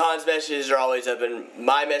 John's messages are always open.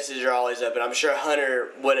 My messages are always open. I'm sure Hunter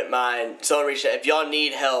wouldn't mind. Someone reach out. If y'all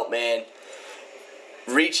need help, man,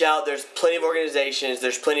 reach out. There's plenty of organizations.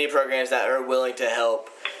 There's plenty of programs that are willing to help.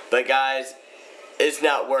 But guys, it's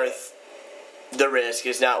not worth the risk.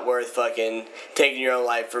 It's not worth fucking taking your own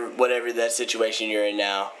life for whatever that situation you're in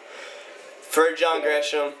now. For John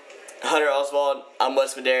Gresham, Hunter Oswald, I'm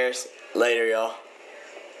Wes Medeiros. Later, y'all.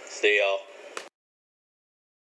 See y'all.